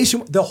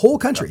 the whole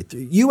country,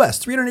 U.S.,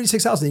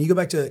 386,000. Then you go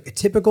back to a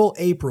typical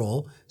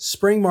April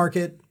spring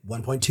market,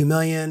 1.2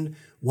 million,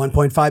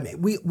 1.5.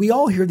 We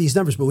all hear these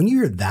numbers, but when you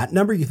hear that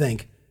number, you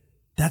think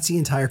that's the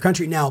entire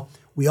country. Now,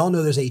 we all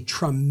know there's a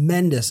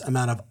tremendous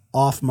amount of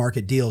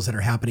off-market deals that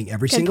are happening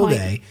every single point.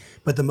 day.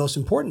 But the most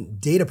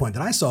important data point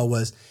that I saw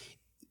was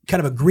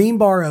kind of a green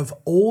bar of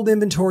old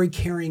inventory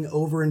carrying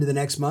over into the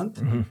next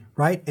month,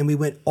 right? And we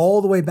went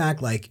all the way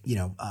back, like,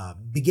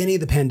 beginning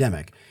of the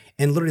pandemic,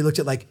 and literally looked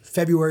at like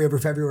February over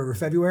February over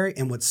February.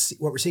 And what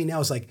we're seeing now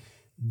is like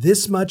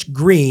this much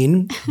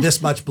green,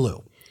 this much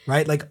blue,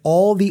 right? Like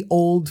all the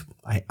old,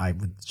 I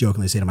would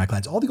jokingly say to my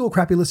clients, all the old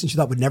crappy listings you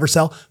thought would never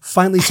sell,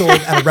 finally sold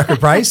at a record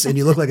price, and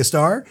you look like a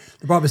star.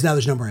 The problem is now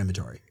there's no more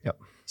inventory. Yep.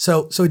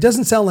 So it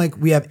doesn't sound like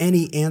we have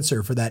any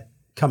answer for that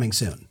coming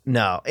soon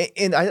No,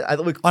 and I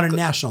look on a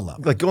national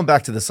level. like going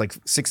back to this like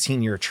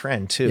 16-year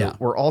trend too. Yeah.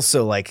 We're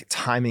also like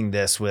timing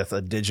this with a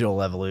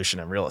digital evolution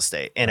in real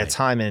estate, and a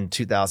time in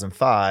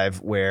 2005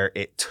 where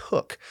it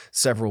took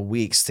several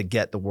weeks to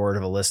get the word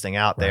of a listing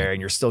out there, and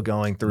you're still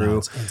going through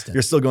it's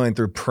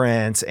instant.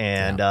 print,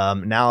 and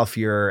now if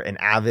you're an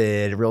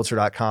avid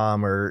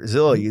realtor.com or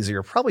Zillow user,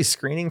 you're probably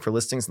screening for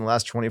listings in the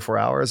last 24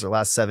 hours or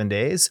last 7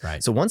 days.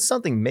 Right. So once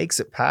something makes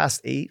it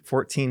past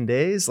 14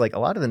 days, like a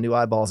lot of the new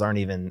eyeballs aren't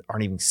even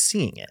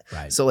seeing it.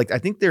 Right. So like I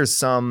think there's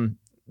some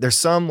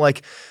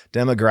like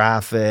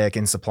demographic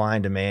and supply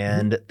and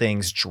demand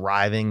things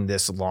driving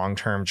this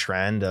long-term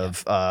trend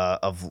of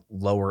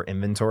lower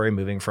inventory,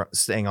 moving from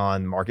staying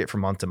on market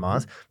from month to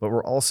month. But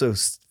we're also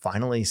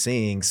finally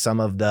seeing some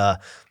of the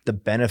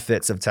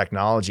benefits of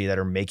technology that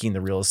are making the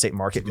real estate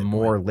market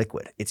more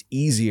liquid. It's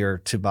easier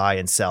to buy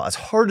and sell. As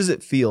hard as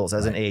it feels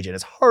as an agent,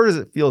 as hard as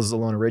it feels as a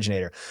loan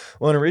originator,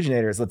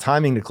 the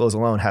timing to close a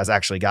loan has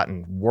actually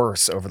gotten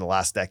worse over the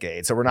last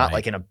decade. So we're not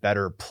like in a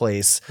better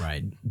place,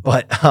 Right.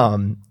 but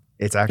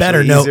it's actually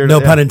Better, easier no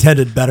to, pun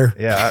intended, better.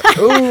 Yeah.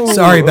 Ooh,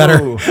 Sorry,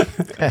 Better. ooh.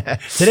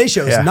 Today's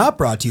show is Yeah. not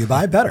brought to you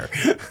by Better.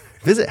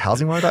 Visit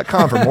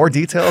housingwire.com for more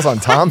details on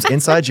Tom's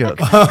inside joke.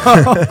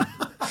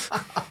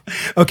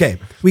 Okay,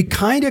 we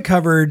kind of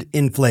covered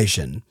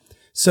inflation.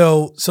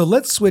 So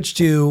let's switch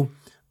to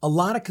a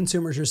lot of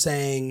consumers are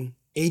saying,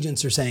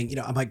 agents are saying,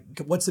 I'm like,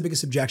 what's the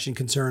biggest objection,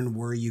 concern,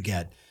 worry you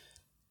get?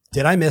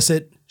 Did I miss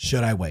it?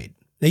 Should I wait?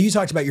 Now you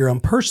talked about your own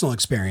personal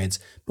experience,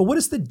 but what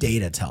does the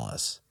data tell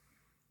us?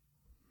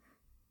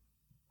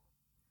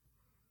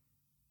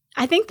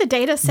 I think the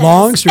data says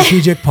Long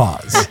strategic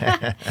pause.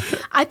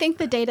 I think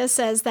the data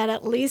says that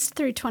at least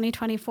through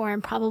 2024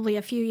 and probably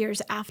a few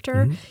years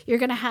after, you're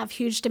going to have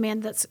huge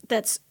demand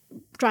that's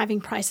driving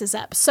prices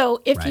up.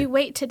 So if you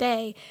wait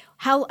today,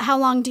 how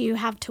long do you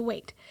have to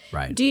wait?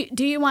 Right.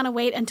 Do you want to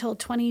wait until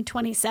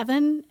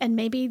 2027 and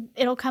maybe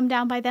it'll come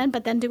down by then?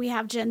 But then do we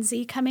have Gen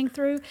Z coming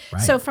through?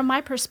 Right. So from my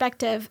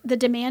perspective, the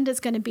demand is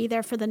going to be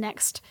there for the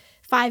next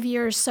 5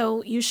 years.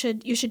 So you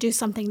should do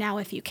something now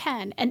if you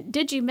can. And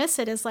did you miss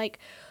it? Is like,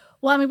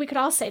 well, I mean, we could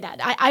all say that.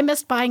 I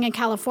missed buying in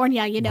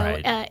California,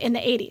 Right. In the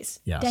 80s.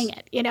 Yes. Dang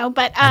it,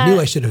 but I knew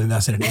I should have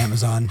invested in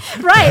Amazon.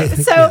 right.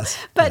 So, Yes,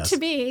 but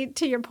yes.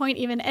 to your point,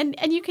 even, and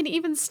you can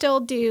even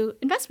still do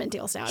investment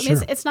deals now. I mean,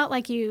 Sure. it's not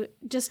like you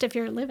just if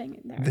you're living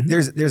in there.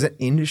 There's an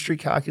industry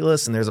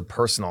calculus and there's a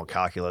personal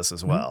calculus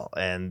as well.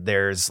 And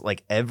there's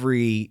like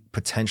every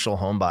potential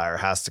home buyer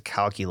has to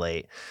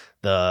calculate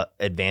the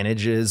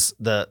advantages,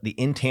 the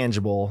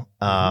intangible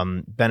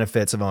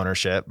benefits of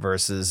ownership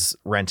versus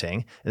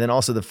renting, and then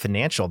also the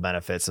financial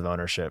benefits of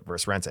ownership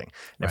versus renting.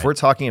 And if we're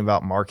talking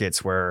about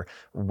markets where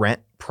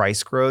rent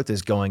price growth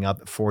is going up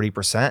at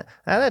 40%.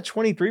 And that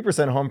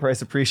 23% home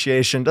price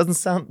appreciation doesn't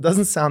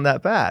sound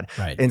that bad.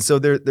 Right. And so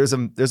there's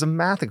a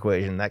math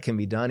equation that can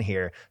be done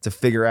here to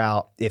figure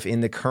out if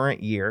in the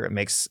current year it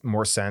makes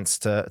more sense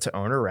to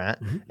own or rent,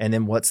 and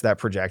then what's that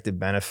projected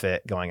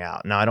benefit going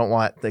out. Now, I don't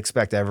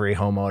expect every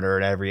homeowner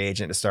and every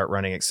agent to start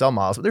running Excel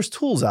models, but there's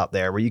tools out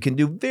there where you can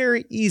do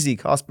very easy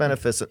cost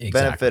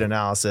benefit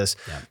analysis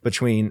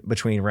between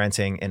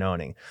renting and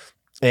owning.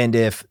 And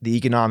if the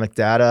economic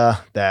data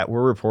that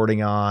we're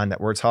reporting on, that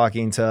we're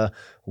talking to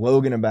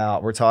Logan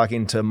about, we're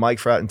talking to Mike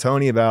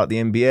Fratantoni about, the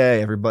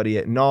MBA, everybody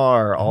at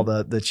NAR, all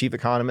the chief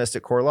economists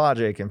at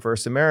CoreLogic and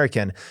First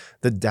American,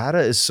 the data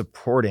is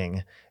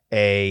supporting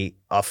a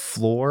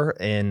floor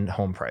in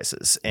home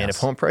prices. And if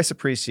home price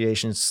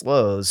appreciation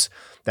slows,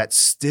 that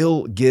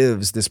still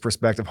gives this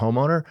prospective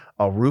homeowner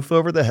a roof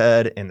over the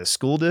head in the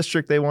school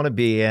district they want to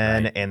be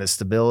in, and the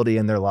stability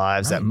in their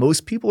lives that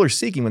most people are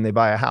seeking when they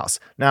buy a house.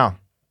 Now,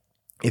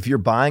 if you're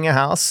buying a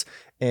house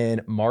in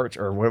March,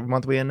 or what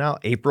month are we in now?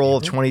 April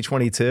of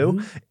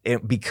 2022,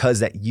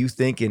 because that you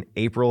think in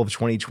April of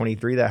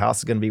 2023 that house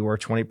is going to be worth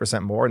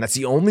 20% more, and that's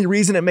the only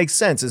reason it makes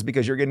sense is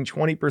because you're getting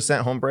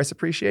 20% home price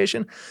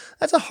appreciation,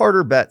 that's a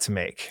harder bet to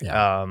make.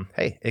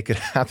 Hey, it could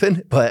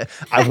happen, but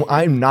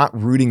I'm not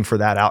rooting for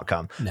that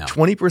outcome.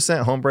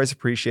 20% home price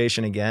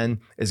appreciation, again,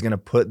 is going to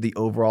put the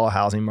overall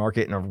housing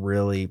market in a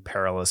really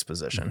perilous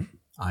position.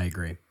 I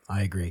agree.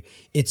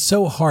 It's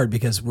so hard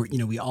because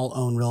we all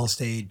own real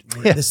estate.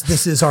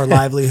 This is our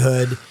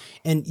livelihood,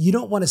 and you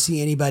don't want to see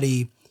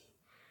anybody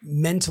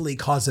mentally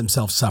cause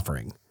themselves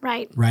suffering.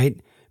 Right.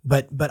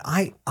 But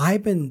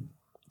I've been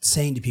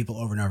saying to people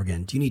over and over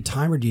again, do you need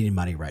time or do you need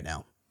money right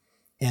now?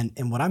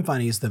 And what I'm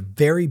finding is the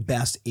very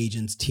best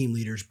agents, team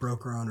leaders,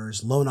 broker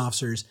owners, loan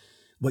officers,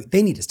 what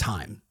they need is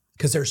time,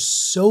 because they're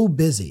so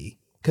busy.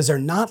 Because they're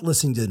not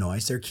listening to the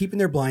noise. They're keeping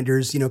their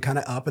blinders, kind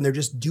of up, and they're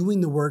just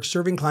doing the work,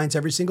 serving clients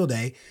every single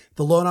day.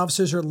 The loan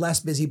officers are less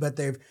busy, but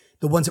the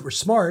ones that were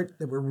smart,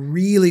 that were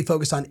really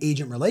focused on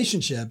agent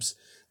relationships,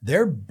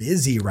 they're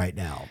busy right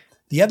now.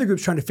 The other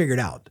group's trying to figure it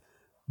out.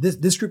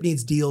 This group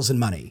needs deals and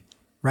money,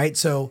 right?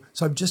 So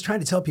I'm just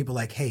trying to tell people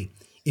like, hey,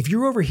 if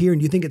you're over here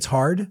and you think it's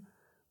hard,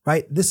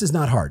 right? This is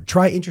not hard.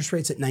 Try interest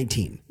rates at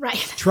 19. Right.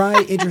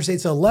 Try interest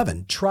rates at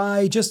 11.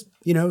 Try just,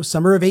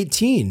 summer of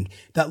 18.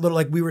 That little,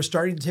 like we were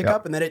starting to tick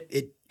up, and then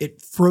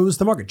it froze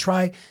the market.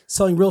 Try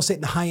selling real estate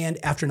in the high end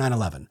after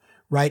 9/11,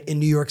 right? In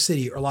New York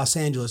City or Los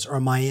Angeles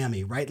or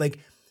Miami, right? Like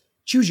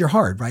choose your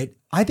hard, right?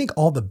 I think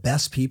all the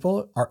best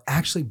people are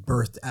actually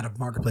birthed out of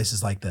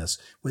marketplaces like this.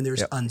 When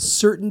there's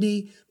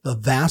uncertainty, the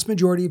vast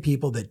majority of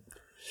people that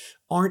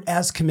aren't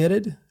as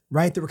committed,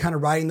 right, that were kind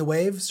of riding the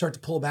wave, start to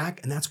pull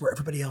back, and that's where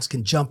everybody else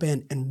can jump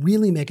in and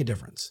really make a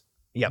difference.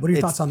 Yeah. What are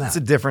your thoughts on that? It's a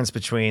difference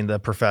between the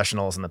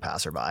professionals and the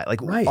passerby. Like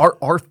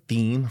our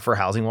theme for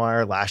Housing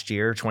Wire last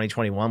year,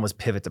 2021, was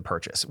pivot to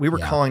purchase. We were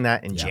calling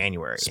that in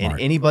January. Smart. And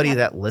anybody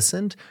that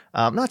listened,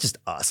 not just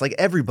us, like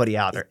everybody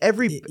out there,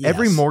 every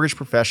mortgage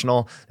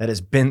professional that has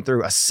been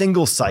through a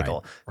single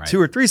cycle, 2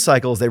 or 3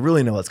 cycles, they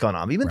really know what's going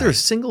on. But even through a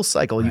single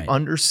cycle, you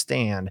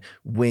understand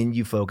when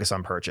you focus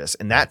on purchase.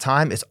 And that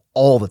time is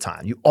all the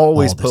time. You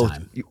always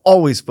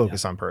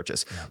focus on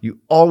purchase. You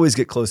always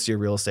get close to your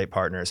real estate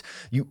partners.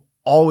 You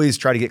always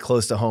try to get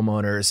close to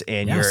homeowners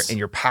and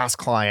your past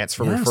clients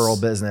for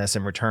referral business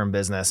and return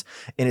business.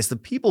 And it's the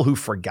people who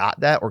forgot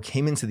that or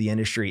came into the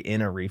industry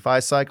in a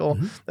refi cycle,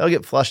 they'll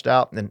get flushed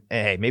out. And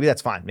hey, maybe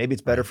that's fine. Maybe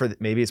it's better for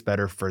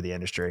the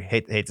industry.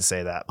 Hate to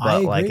say that,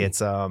 but like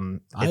it's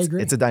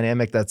a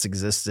dynamic that's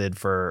existed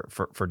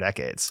for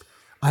decades.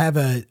 I have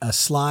a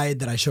slide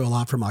that I show a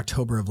lot from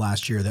October of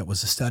last year that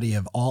was a study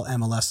of all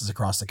MLSs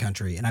across the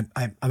country. And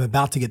I'm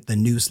about to get the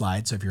new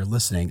slide. So if you're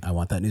listening, I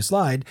want that new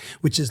slide,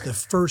 which is the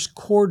first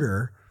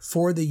quarter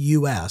for the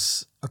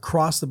US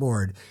across the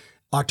board.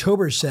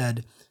 October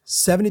said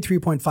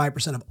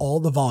 73.5% of all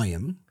the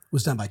volume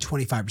was done by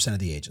 25% of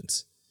the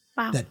agents.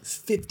 Wow. That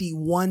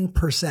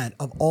 51%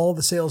 of all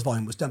the sales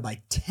volume was done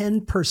by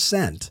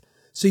 10%.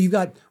 So you've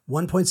got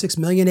 1.6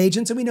 million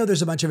agents, and we know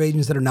there's a bunch of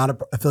agents that are not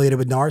affiliated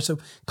with NAR, so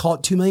call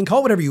it 2 million, call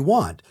it whatever you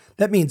want.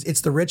 That means it's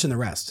the rich and the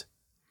rest.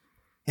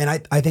 And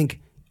I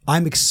think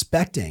I'm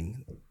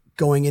expecting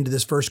going into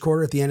this first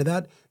quarter at the end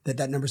of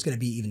that number is going to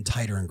be even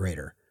tighter and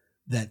greater.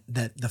 That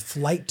the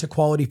flight to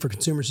quality for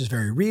consumers is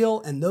very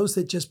real, and those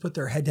that just put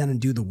their head down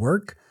and do the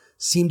work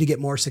seem to get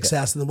more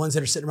success than the ones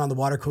that are sitting around the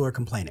water cooler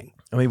complaining.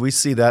 I mean, we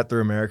see that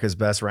through America's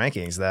Best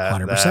rankings that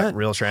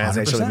Real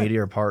Transactional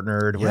Media are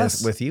partnered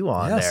with you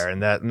on there.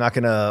 And that I'm not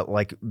going to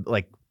like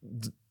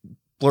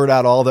blurt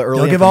out all the early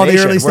Don't give all the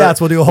early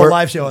stats. We'll do a whole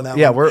live show on that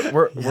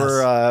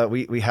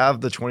one. We have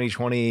the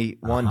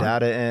 2021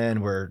 data in.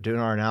 We're doing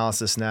our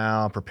analysis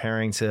now,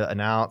 preparing to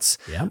announce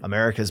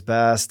America's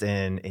Best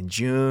in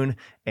June.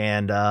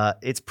 And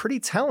it's pretty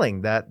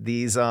telling that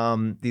these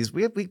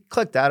we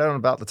collect data on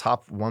about the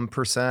top 1%,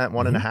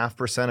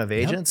 1.5% of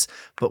agents,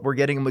 but we're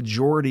getting a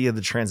majority of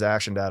the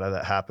transaction data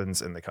that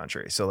happens in the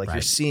country. So like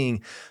you're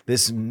seeing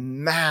this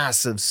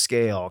massive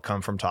scale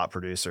come from top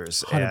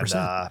producers. 100%.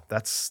 And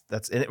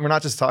that's and we're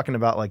not just talking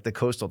about like the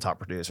coastal top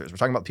producers. We're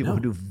talking about people who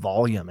do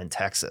volume in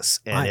Texas.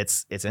 And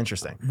it's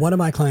interesting. One of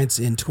my clients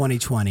in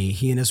 2020,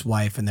 he and his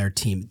wife and their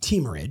team,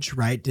 Teamerage,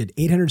 right, did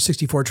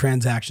 864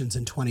 transactions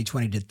in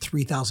 2020, did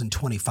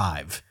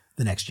 3,025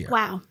 the next year.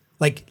 Wow.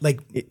 Like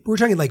we're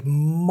talking like,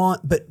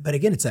 but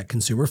again, it's that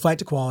consumer flight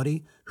to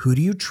quality. Who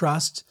do you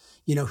trust?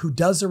 You know, who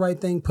does the right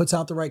thing, puts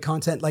out the right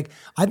content. Like,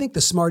 I think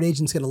the smart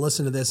agent's going to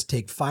listen to this,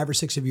 take 5 or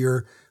 6 of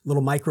your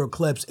little micro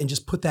clips and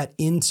just put that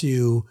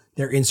into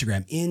their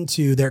Instagram,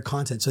 into their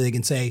content, so they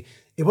can say,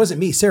 it wasn't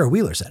me, Sarah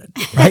Wheeler said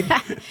it, right?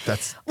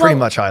 That's pretty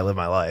much how I live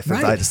my life.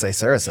 Right. I just say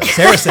Sarah said it.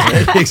 Sarah said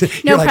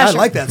it. You're like, I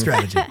like that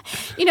strategy.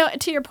 You know,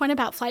 to your point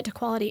about flight to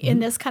quality, in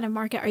this kind of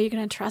market, are you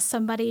going to trust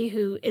somebody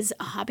who is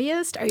a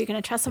hobbyist? Are you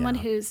going to trust someone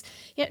who's,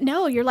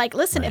 no, you're like,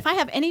 listen, if I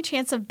have any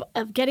chance of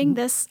getting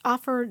this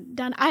offer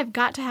done, I've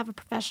got to have a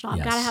professional.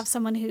 I've got to have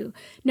someone who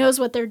knows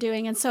what they're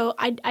doing. And so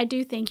I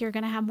do think you're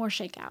going to have more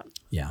shakeout.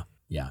 Yeah.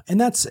 Yeah.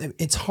 And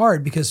it's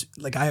hard because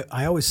like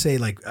I always say,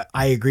 like,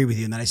 I agree with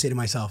you. And then I say to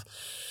myself,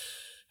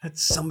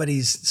 that's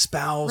somebody's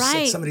spouse,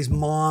 it's somebody's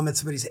mom, it's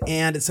somebody's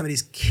aunt, it's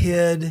somebody's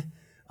kid.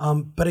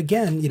 But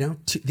again, you know,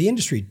 the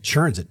industry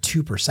churns at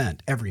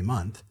 2% every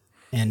month.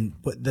 And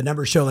the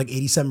numbers show like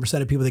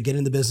 87% of people that get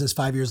in the business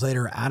 5 years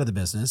later are out of the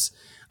business.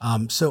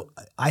 So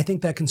I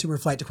think that consumer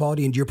flight to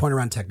quality, and to your point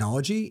around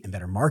technology and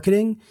better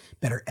marketing,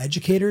 better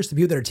educators, the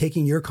people that are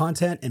taking your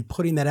content and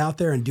putting that out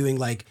there and doing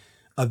like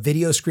a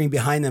video screen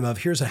behind them of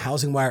here's a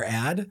Housing Wire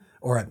ad,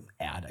 or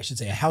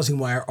a Housing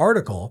Wire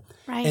article,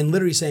 and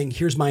literally saying,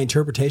 here's my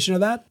interpretation of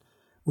that.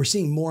 We're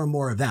seeing more and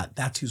more of that.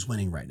 That's who's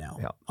winning right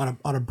now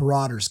on a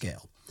broader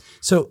scale.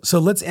 So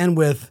let's end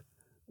with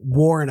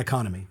war and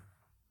economy.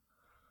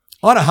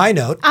 On a high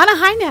note.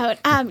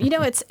 You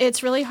know,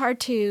 it's really hard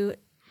to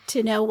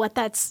know what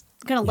that's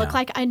going to look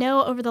like. I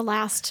know over the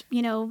last,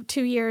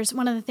 2 years,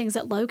 one of the things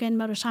that Logan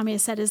Motoshami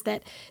has said is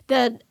that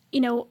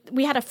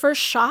we had a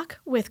first shock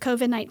with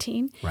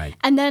COVID-19,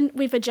 and then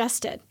we've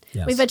adjusted.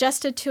 Yes. We've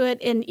adjusted to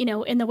it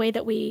in the way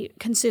that we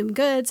consume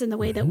goods, in the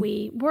way that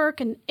we work,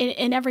 and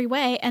in every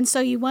way. And so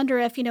you wonder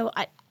if,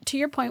 to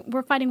your point,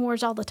 we're fighting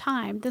wars all the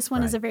time. This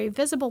one is a very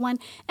visible one,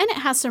 and it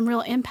has some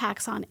real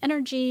impacts on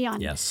energy,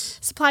 on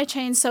supply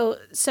chain. So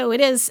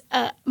it is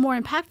more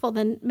impactful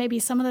than maybe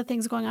some of the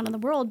things going on in the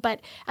world.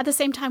 But at the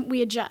same time,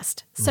 we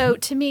adjust. So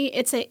to me,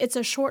 it's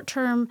a short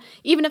term.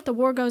 Even if the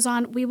war goes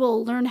on, we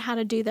will learn how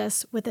to do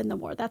this within the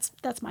war. That's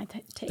my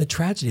take. The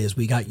tragedy is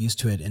we got used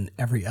to it in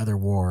every other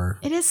war.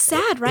 It is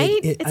sad, right?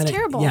 It's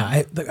terrible.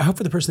 I hope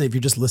for the person that if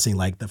you're just listening,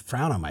 like the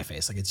frown on my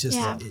face, like it's just,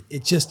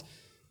 it's just,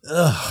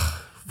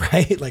 ugh.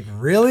 Right? Like,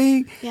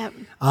 really? Yep.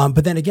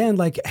 But then again,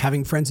 like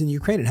having friends in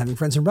Ukraine and having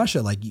friends in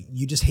Russia, like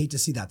you just hate to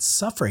see that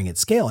suffering at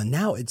scale. And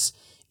now it's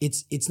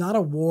not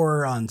a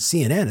war on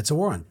CNN. It's a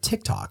war on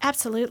TikTok.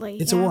 Absolutely.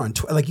 It's a war on,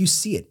 like you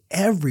see it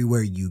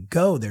everywhere you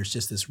go. There's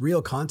just this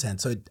real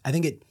content. So I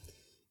think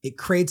it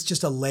creates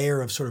just a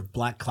layer of sort of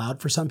black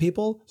cloud for some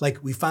people.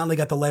 Like we finally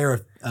got the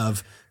layer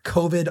of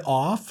COVID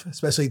off,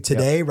 especially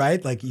today,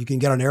 right? Like you can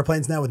get on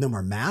airplanes now with no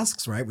more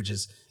masks, right? Which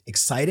is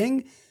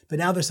exciting. But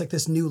now there's like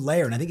this new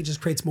layer, and I think it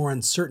just creates more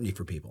uncertainty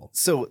for people.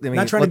 So I mean, I'm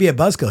not trying to be a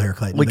buzzkill here,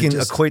 Clayton. We can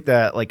equate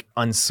that like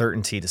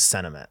uncertainty to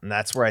sentiment, and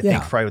that's where I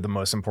think probably the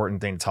most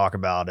important thing to talk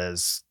about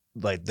is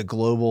like the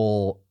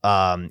global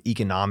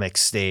economic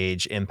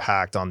stage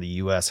impact on the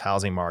U.S.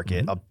 housing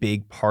market. A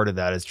big part of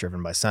that is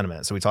driven by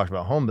sentiment. So we talked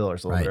about home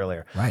builders a little bit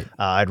earlier. Right.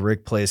 I had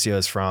Rick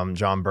Palacios from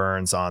John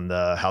Burns on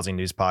the Housing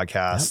News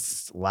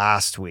podcast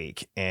last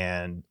week,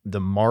 and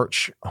the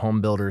March home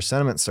builder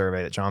sentiment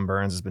survey that John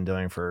Burns has been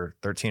doing for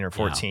 13 or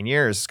 14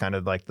 years is kind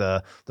of like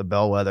the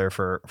bellwether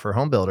for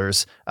home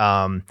builders.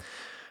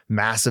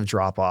 Massive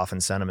drop off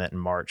in sentiment in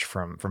March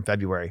from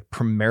February,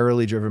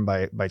 primarily driven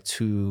by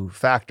two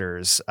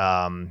factors.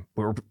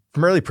 Were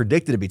primarily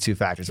predicted to be two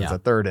factors. There's a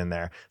third in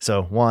there.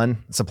 So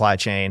one, supply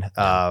chain.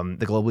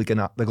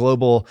 The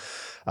global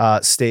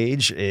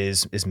stage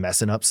is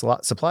messing up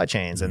supply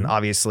chains, and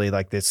obviously,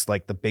 like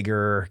the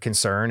bigger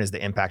concern is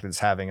the impact it's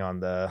having on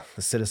the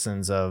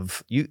citizens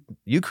of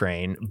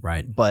Ukraine.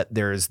 Right. But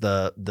there's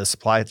the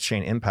supply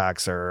chain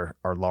impacts are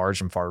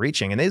large and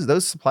far-reaching, and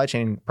those supply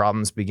chain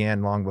problems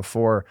began long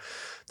before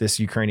this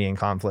Ukrainian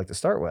conflict to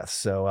start with.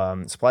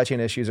 So supply chain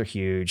issues are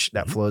huge.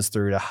 That flows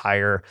through to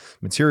higher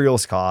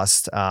materials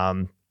cost.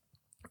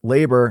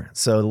 Labor.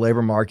 So the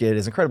labor market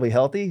is incredibly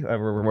healthy.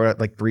 We're at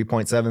like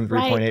 3.7,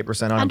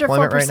 3.8%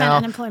 unemployment right now.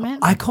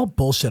 Unemployment. I call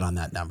bullshit on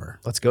that number.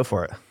 Let's go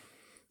for it.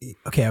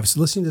 Okay, I was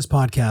listening to this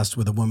podcast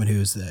with a woman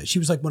she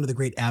was like one of the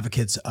great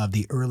advocates of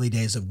the early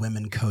days of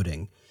women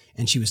coding.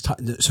 And she was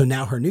so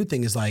now her new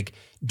thing is like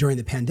during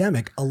the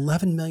pandemic,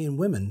 11 million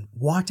women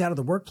walked out of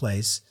the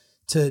workplace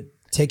to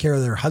take care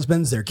of their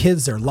husbands, their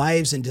kids, their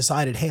lives, and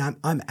decided, hey,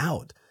 I'm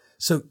out.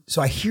 So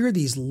I hear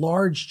these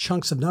large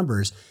chunks of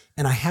numbers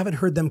and I haven't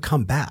heard them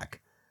come back.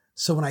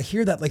 So when I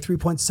hear that like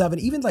 3.7,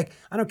 even like,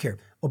 I don't care,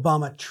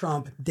 Obama,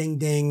 Trump, ding,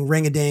 ding,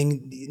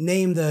 ring-a-ding,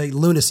 name the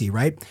lunacy,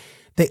 right?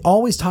 They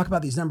always talk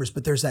about these numbers,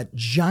 but there's that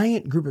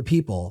giant group of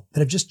people that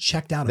have just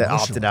checked out. That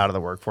opted out of the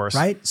workforce.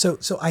 Right. So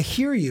I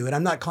hear you, and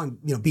I'm not calling,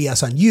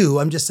 BS on you.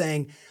 I'm just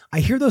saying, I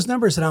hear those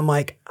numbers and I'm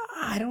like,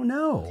 I don't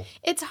know.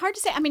 It's hard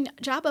to say. I mean,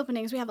 job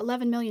openings, we have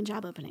 11 million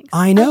job openings.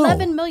 I know.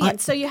 11 million.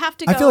 So you have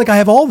to go. I feel like I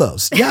have all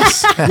those.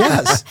 Yes.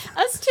 Yes.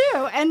 Us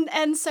too.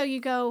 And so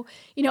you go,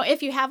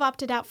 if you have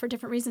opted out for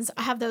different reasons,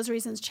 have those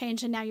reasons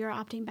changed and now you're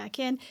opting back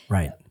in.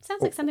 Right.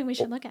 Sounds like something we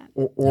should look at.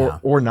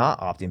 Or not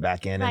opting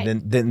back in. Right.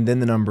 And then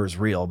the number is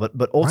real.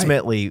 But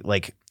ultimately,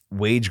 like,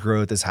 wage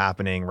growth is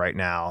happening right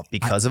now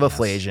because of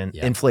inflation,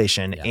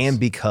 and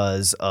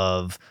because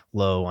of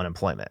low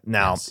unemployment.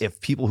 Now,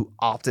 if people who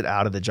opted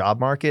out of the job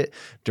market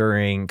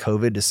during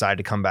COVID decide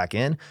to come back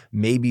in,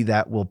 maybe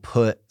that will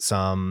put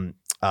some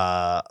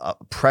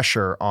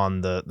pressure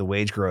on the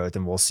wage growth,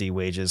 and we'll see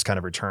wages kind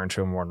of return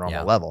to a more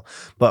normal level.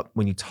 But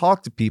when you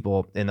talk to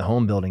people in the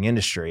home building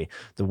industry,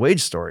 the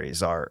wage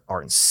stories are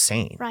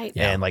insane, right?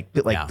 And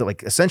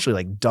like essentially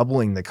like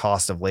doubling the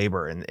cost of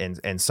labor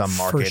in some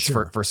markets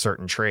for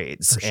certain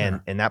trades,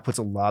 and that puts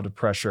a lot of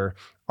pressure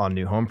on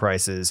new home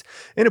prices,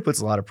 and it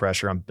puts a lot of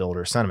pressure on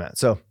builder sentiment.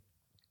 So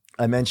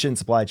I mentioned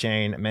supply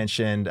chain, I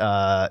mentioned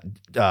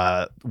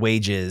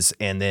wages,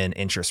 and then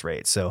interest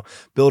rates. So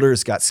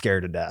builders got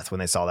scared to death when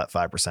they saw that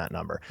 5%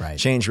 number. Right.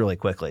 Changed really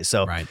quickly.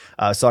 So I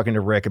was talking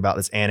to Rick about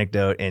this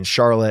anecdote. In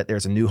Charlotte,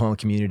 there's a new home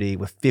community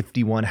with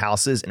 51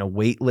 houses and a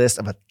wait list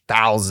of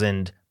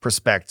 1,000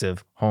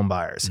 prospective home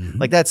buyers.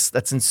 Like that's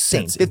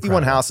insane. That's 51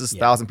 incredible. Houses,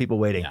 1,000 people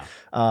waiting.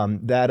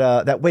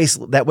 That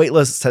wait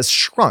list has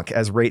shrunk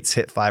as rates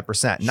hit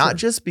 5%. Not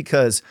just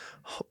because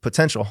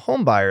potential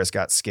home buyers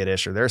got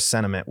skittish or their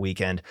sentiment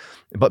weakened,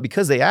 but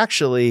because they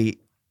actually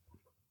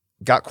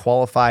got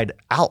qualified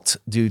out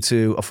due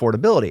to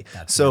affordability.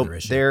 So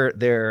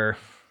their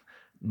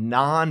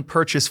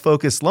non-purchase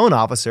focused loan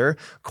officer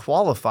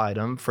qualified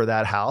them for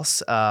that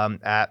house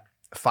at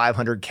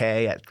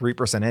 $500K at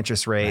 3%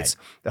 interest rates.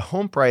 Right. The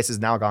home price has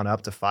now gone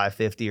up to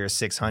 $550 or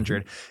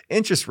 $600.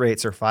 Interest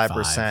rates are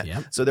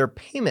 5%. So their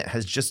payment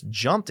has just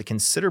jumped a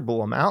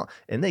considerable amount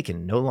and they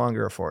can no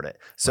longer afford it.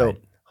 So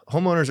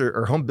homeowners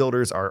or home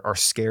builders are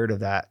scared of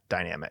that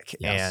dynamic.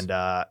 And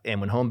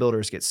when home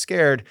builders get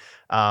scared,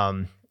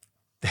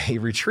 they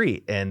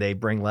retreat and they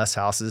bring less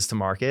houses to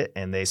market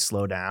and they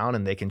slow down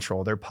and they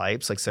control their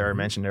pipes. Like Sarah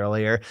mentioned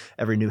earlier,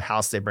 every new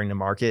house they bring to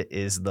market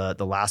is the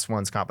last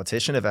one's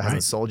competition if it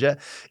hasn't sold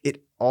yet.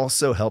 It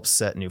also helps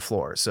set new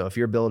floors. So if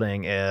you're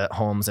building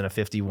homes in a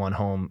 51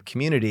 home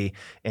community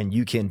and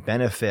you can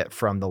benefit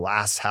from the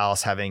last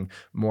house having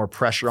more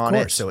pressure on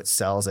it, so it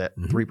sells at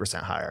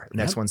 3% higher. The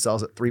next one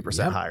sells at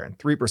 3% higher and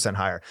 3%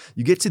 higher.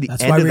 You get to the end of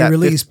that. That's why we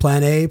release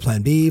plan A,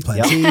 plan B,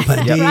 plan C,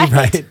 plan D,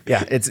 right?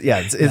 Yeah, it's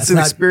an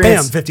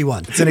experience. Bam,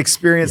 51. It's an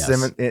experienced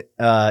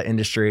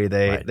industry.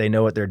 They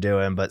know what they're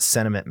doing, but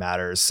sentiment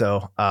matters.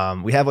 So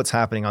we have what's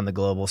happening on the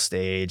global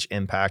stage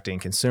impacting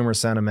consumer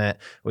sentiment.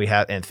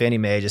 And Fannie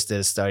Mae just did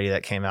a study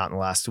that came out in the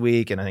last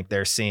week, and I think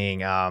they're seeing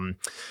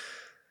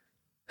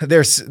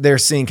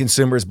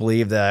consumers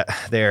believe that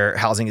their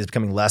housing is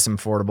becoming less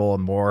affordable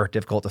and more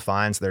difficult to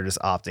find, so they're just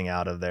opting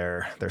out of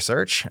their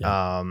search.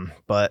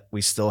 But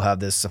we still have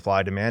this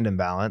supply-demand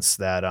imbalance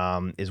that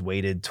is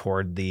weighted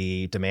toward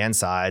the demand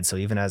side. So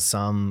even as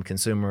some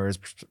consumers,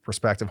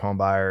 prospective home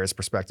buyers,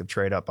 prospective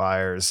trade-up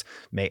buyers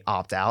may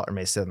opt out or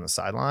may sit on the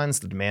sidelines,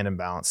 the demand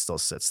imbalance still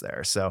sits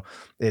there. So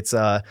it's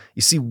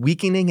you see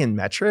weakening in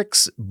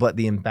metrics, but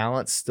the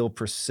imbalance still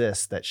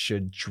persists that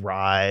should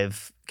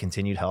drive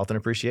continued health and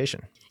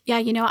appreciation. Yeah,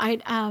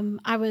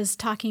 I was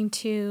talking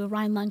to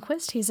Ryan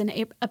Lundquist. He's an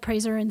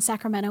appraiser in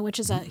Sacramento, which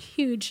is a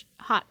huge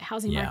hot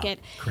housing market.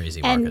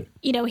 Crazy market.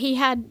 And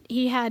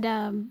he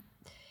had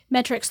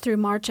metrics through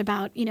March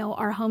about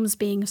our homes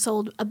being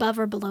sold above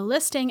or below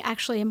listing.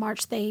 Actually, in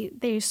March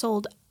they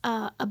sold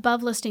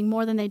above listing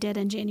more than they did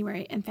in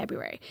January and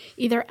February,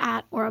 either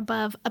at or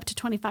above up to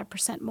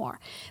 25% more.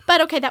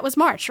 But okay, that was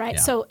March, right?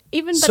 Yeah.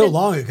 So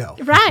long ago,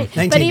 right?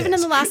 But even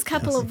days. in the last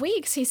couple of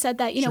weeks, he said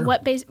that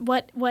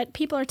what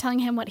people are telling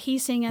him, what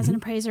he's seeing as an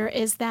appraiser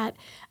is that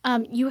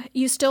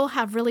you still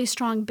have really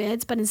strong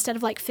bids, but instead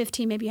of like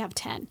 15, maybe you have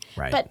 10.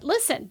 Right. But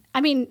listen,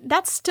 I mean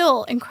that's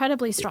still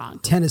incredibly strong.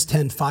 10 is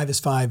 10, 5 is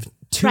 5,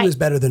 2 is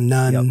better than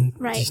none.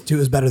 Right. 2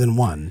 is better than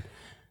 1.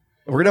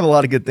 We're gonna have a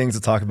lot of good things to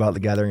talk about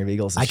the Gathering of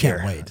Eagles this year. I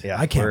can't wait. Yeah,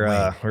 I can't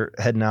wait. We're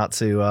heading out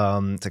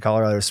to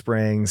Colorado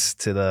Springs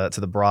to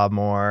the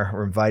Broadmoor.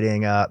 We're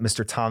inviting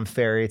Mr. Tom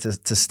Ferry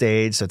to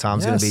stage. So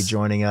Tom's going to be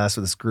joining us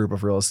with this group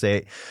of real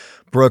estate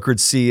brokerage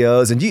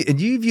CEOs, and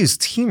you've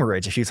used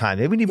Teamerage a few times.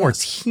 Maybe we need more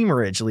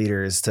Teamerage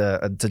leaders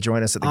to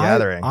join us at the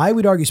gathering. I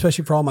would argue,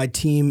 especially for all my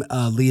team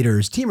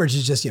leaders, Teamerage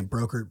is just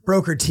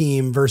broker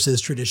team versus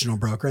traditional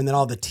broker, and then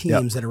all the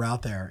teams that are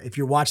out there. If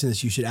you're watching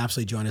this, you should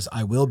absolutely join us.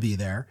 I will be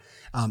there.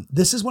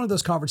 This is one of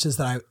those conferences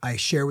that I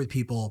share with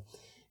people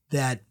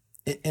that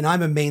and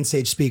I'm a main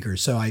stage speaker,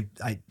 so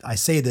I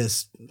say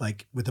this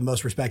like with the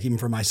most respect, even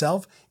for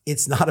myself.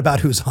 It's not about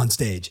who's on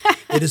stage.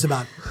 It is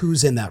about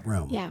who's in that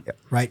room. Yeah.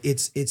 Right.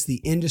 It's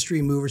the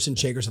industry movers and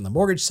shakers on the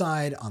mortgage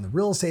side, on the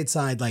real estate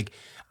side. Like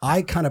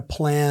I kind of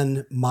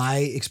plan my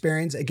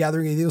experience at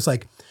Gathering of Deals.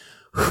 Like,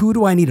 who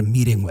do I need a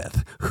meeting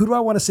with? Who do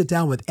I want to sit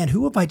down with? And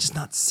who have I just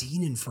not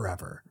seen in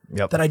forever?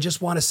 That I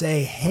just want to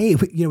say, hey,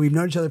 we've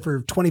known each other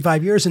for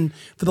 25 years. And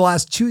for the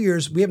last 2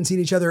 years, we haven't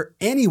seen each other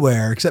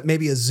anywhere except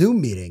maybe a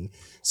Zoom meeting.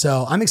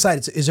 So I'm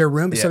excited. So is there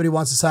room if somebody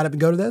wants to sign up and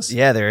go to this?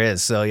 Yeah, there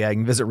is. So yeah, you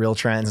can visit Real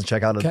Trends and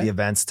check out the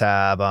events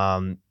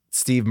tab.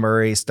 Steve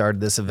Murray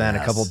started this event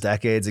a couple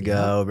decades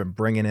ago. Been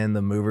bringing in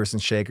the movers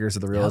and shakers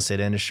of the real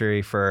estate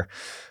industry for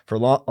a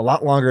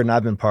lot longer than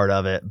I've been part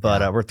of it.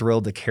 But we're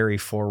thrilled to carry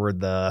forward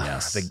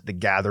the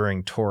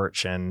gathering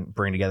torch and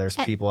bring together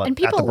people at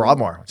the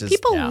Broadmoor.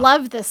 People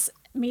love this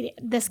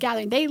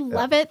gathering. They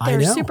love it.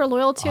 They're super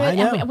loyal to it.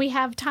 And we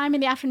have time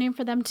in the afternoon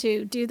for them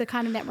to do the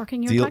kind of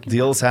networking you're talking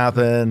deals about.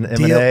 happen.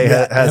 M&A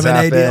has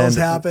happened. Deals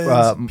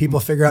happen. People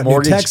figure out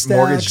mortgage, new tech stacks.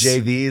 Mortgage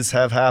JVs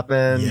have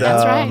happened.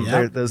 That's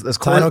right.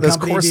 Those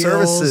core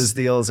services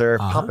deals are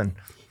popping.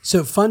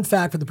 So fun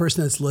fact for the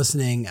person that's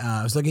listening,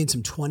 I was looking at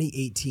some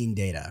 2018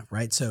 data,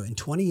 right? So in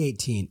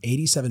 2018,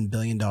 $87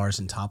 billion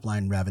in top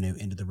line revenue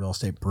into the real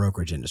estate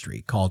brokerage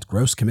industry called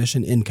gross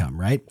commission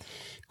income, right?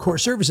 Core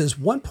services,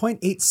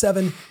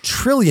 $1.87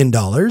 trillion.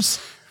 Let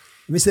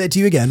me say that to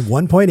you again,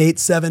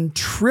 $1.87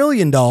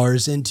 trillion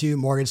into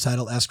mortgage,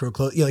 title, escrow,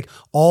 like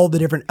all the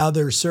different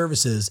other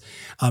services.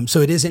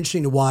 So it is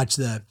interesting to watch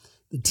the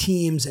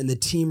teams and the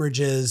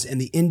teamerages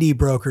and the indie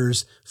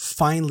brokers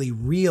finally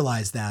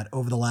realize that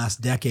over the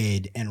last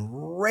decade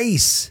and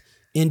race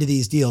into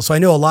these deals. So I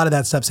know a lot of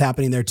that stuff's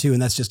happening there too,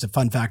 and that's just a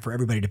fun fact for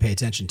everybody to pay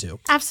attention to.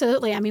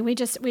 Absolutely. I mean, we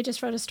just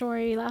wrote a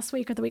story last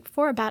week or the week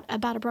before about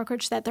a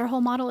brokerage that their whole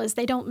model is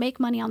they don't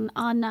make money on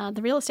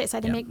the real estate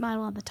side; they make money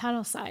on the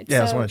title side. Yeah,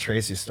 it was one of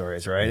Tracy's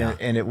stories, right? Yeah.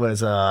 And it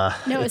was no,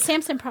 it was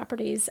Samson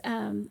Properties.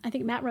 I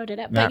think Matt wrote it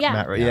up, but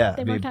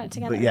they worked on it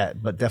together.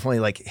 But definitely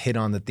like hit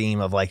on the theme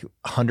of like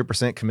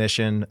 100%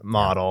 commission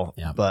model,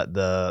 but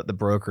the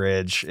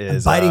brokerage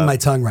is I'm biting my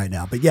tongue right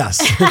now. But yes,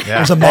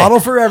 there's a model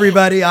for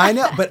everybody. I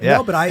know, but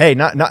not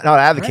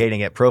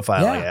advocating it,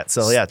 profiling it.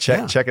 So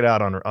check it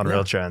out on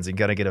Real Trends. You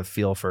got to get a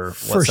feel for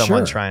what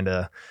someone trying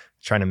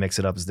to mix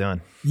it up is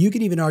doing. You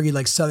could even argue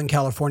like Southern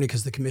California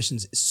because the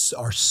commissions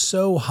are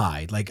so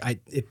high. Like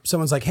if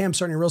someone's like, hey, I'm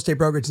starting a real estate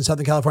brokerage in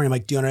Southern California, I'm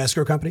like, do you own an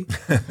escrow company?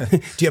 Do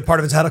you have part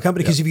of a title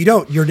company? Because if you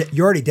don't, you're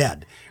already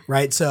dead,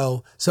 right?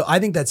 So I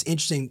think that's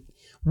interesting.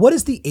 What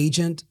is the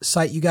agent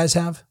site you guys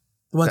have?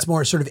 What's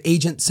more sort of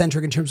agent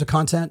centric in terms of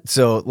content?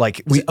 So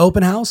like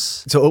Open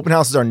House. So Open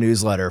House is our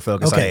newsletter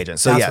focused on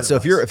agents. So so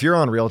if you're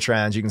on Real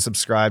Trends, you can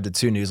subscribe to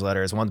 2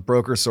 newsletters. One,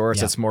 Broker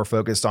Source, that's more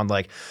focused on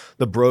like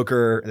the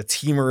broker, the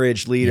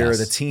teamerage leader,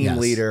 the team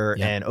leader,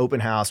 and Open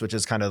House, which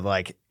is kind of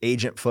like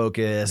agent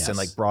focused and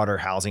like broader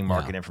housing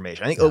market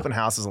information. I think Open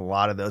House is a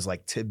lot of those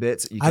like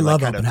tidbits you can I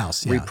love kind Open of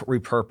House.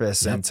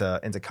 repurpose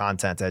into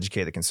content to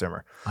educate the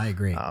consumer. I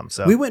agree.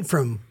 So we went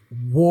from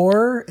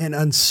war and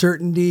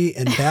uncertainty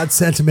and bad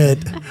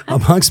sentiment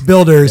amongst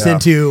builders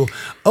into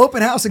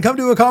Open House and come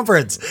to a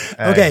conference.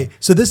 Okay.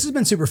 So this has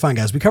been super fun,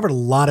 guys. We covered a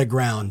lot of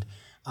ground.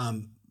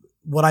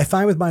 What I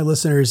find with my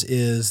listeners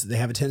is they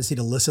have a tendency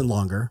to listen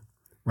longer,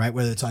 right?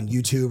 Whether it's on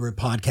YouTube or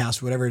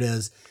podcast, whatever it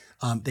is.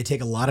 They take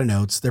a lot of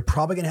notes. They're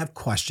probably going to have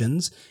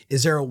questions.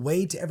 Is there a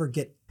way to ever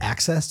get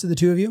access to the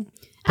two of you?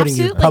 Putting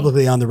you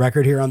publicly on the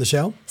record here on the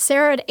show.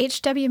 Sarah at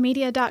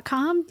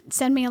hwmedia.com.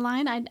 Send me a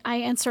line. I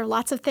answer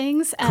lots of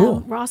things. Cool.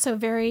 We're also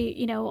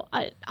very,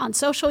 on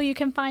social, you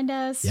can find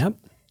us. Yep.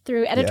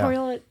 Through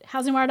editorial at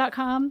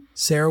housingwire.com.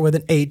 Sarah with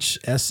an H,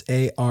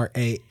 SARAH.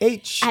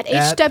 At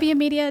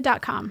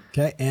hwmedia.com.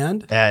 Okay.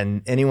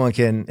 And anyone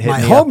can hit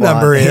my me home up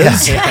number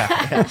is.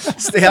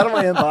 Stay out of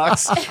my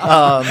inbox.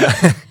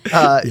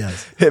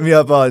 Hit me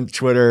up on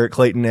Twitter,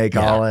 Clayton A.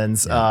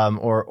 Collins,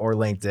 or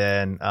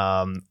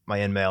LinkedIn. My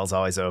in-mail is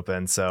always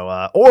open.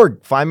 So, or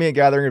find me at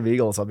Gathering of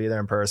Eagles. I'll be there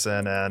in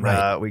person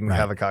and we can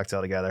have a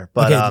cocktail together.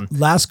 But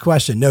last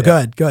question. No, go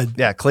ahead.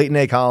 Yeah. Clayton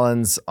A.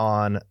 Collins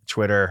on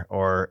Twitter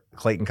or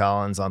Clayton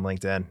Collins on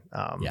LinkedIn.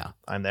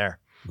 I'm there.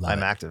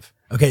 I'm active.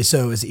 Okay,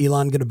 so is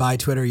Elon going to buy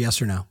Twitter?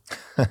 Yes or no?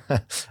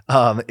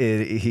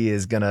 He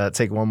is going to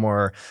take one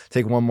more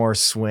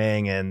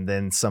swing, and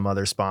then some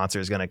other sponsor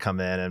is going to come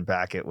in and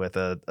back it with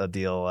a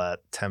deal at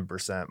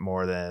 10%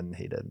 more than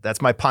he did.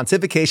 That's my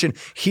pontification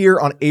here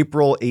on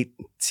April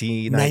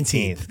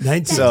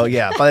 19th. So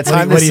by the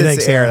time this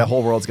hits the air, the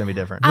whole world's going to be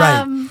different.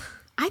 Right.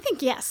 I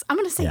think yes. I'm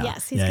going to say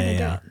yes. He's going to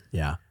do it.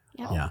 Yeah.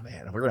 Oh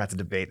man, we're gonna have to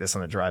debate this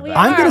on the drive back.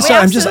 I'm gonna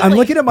start. I'm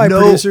looking at my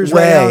producers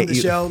right now on the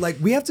show. Like,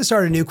 we have to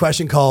start a new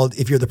question called,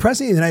 if you're the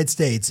president of the United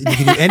States and you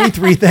can do any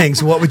 3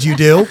 things, what would you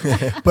do?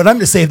 But I'm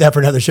gonna save that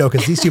for another show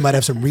because these two might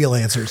have some real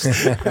answers.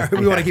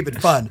 We want to keep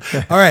it fun.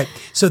 All right.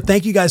 So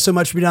thank you guys so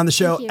much for being on the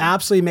show.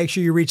 Absolutely make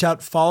sure you reach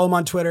out, follow them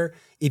on Twitter.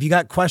 If you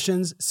got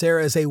questions,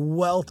 Sarah is a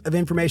wealth of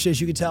information,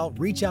 as you can tell.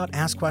 Reach out,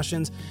 ask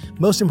questions.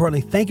 Most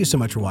importantly, thank you so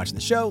much for watching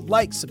the show.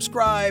 Like,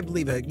 subscribe,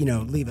 leave a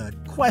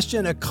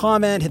question, a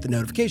comment, hit the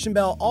notification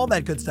bell, all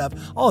that good stuff.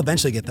 I'll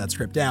eventually get that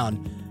script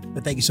down.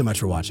 But thank you so much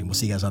for watching. We'll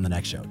see you guys on the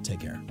next show.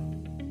 Take care.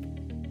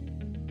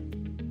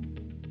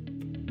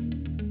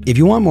 If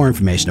you want more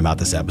information about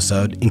this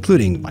episode,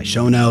 including my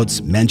show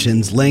notes,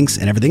 mentions, links,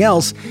 and everything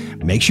else,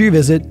 make sure you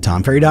visit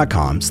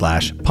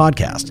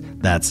tomferry.com/podcast.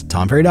 That's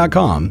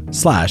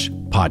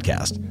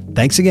tomferry.com/podcast.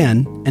 Thanks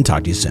again, and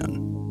talk to you soon.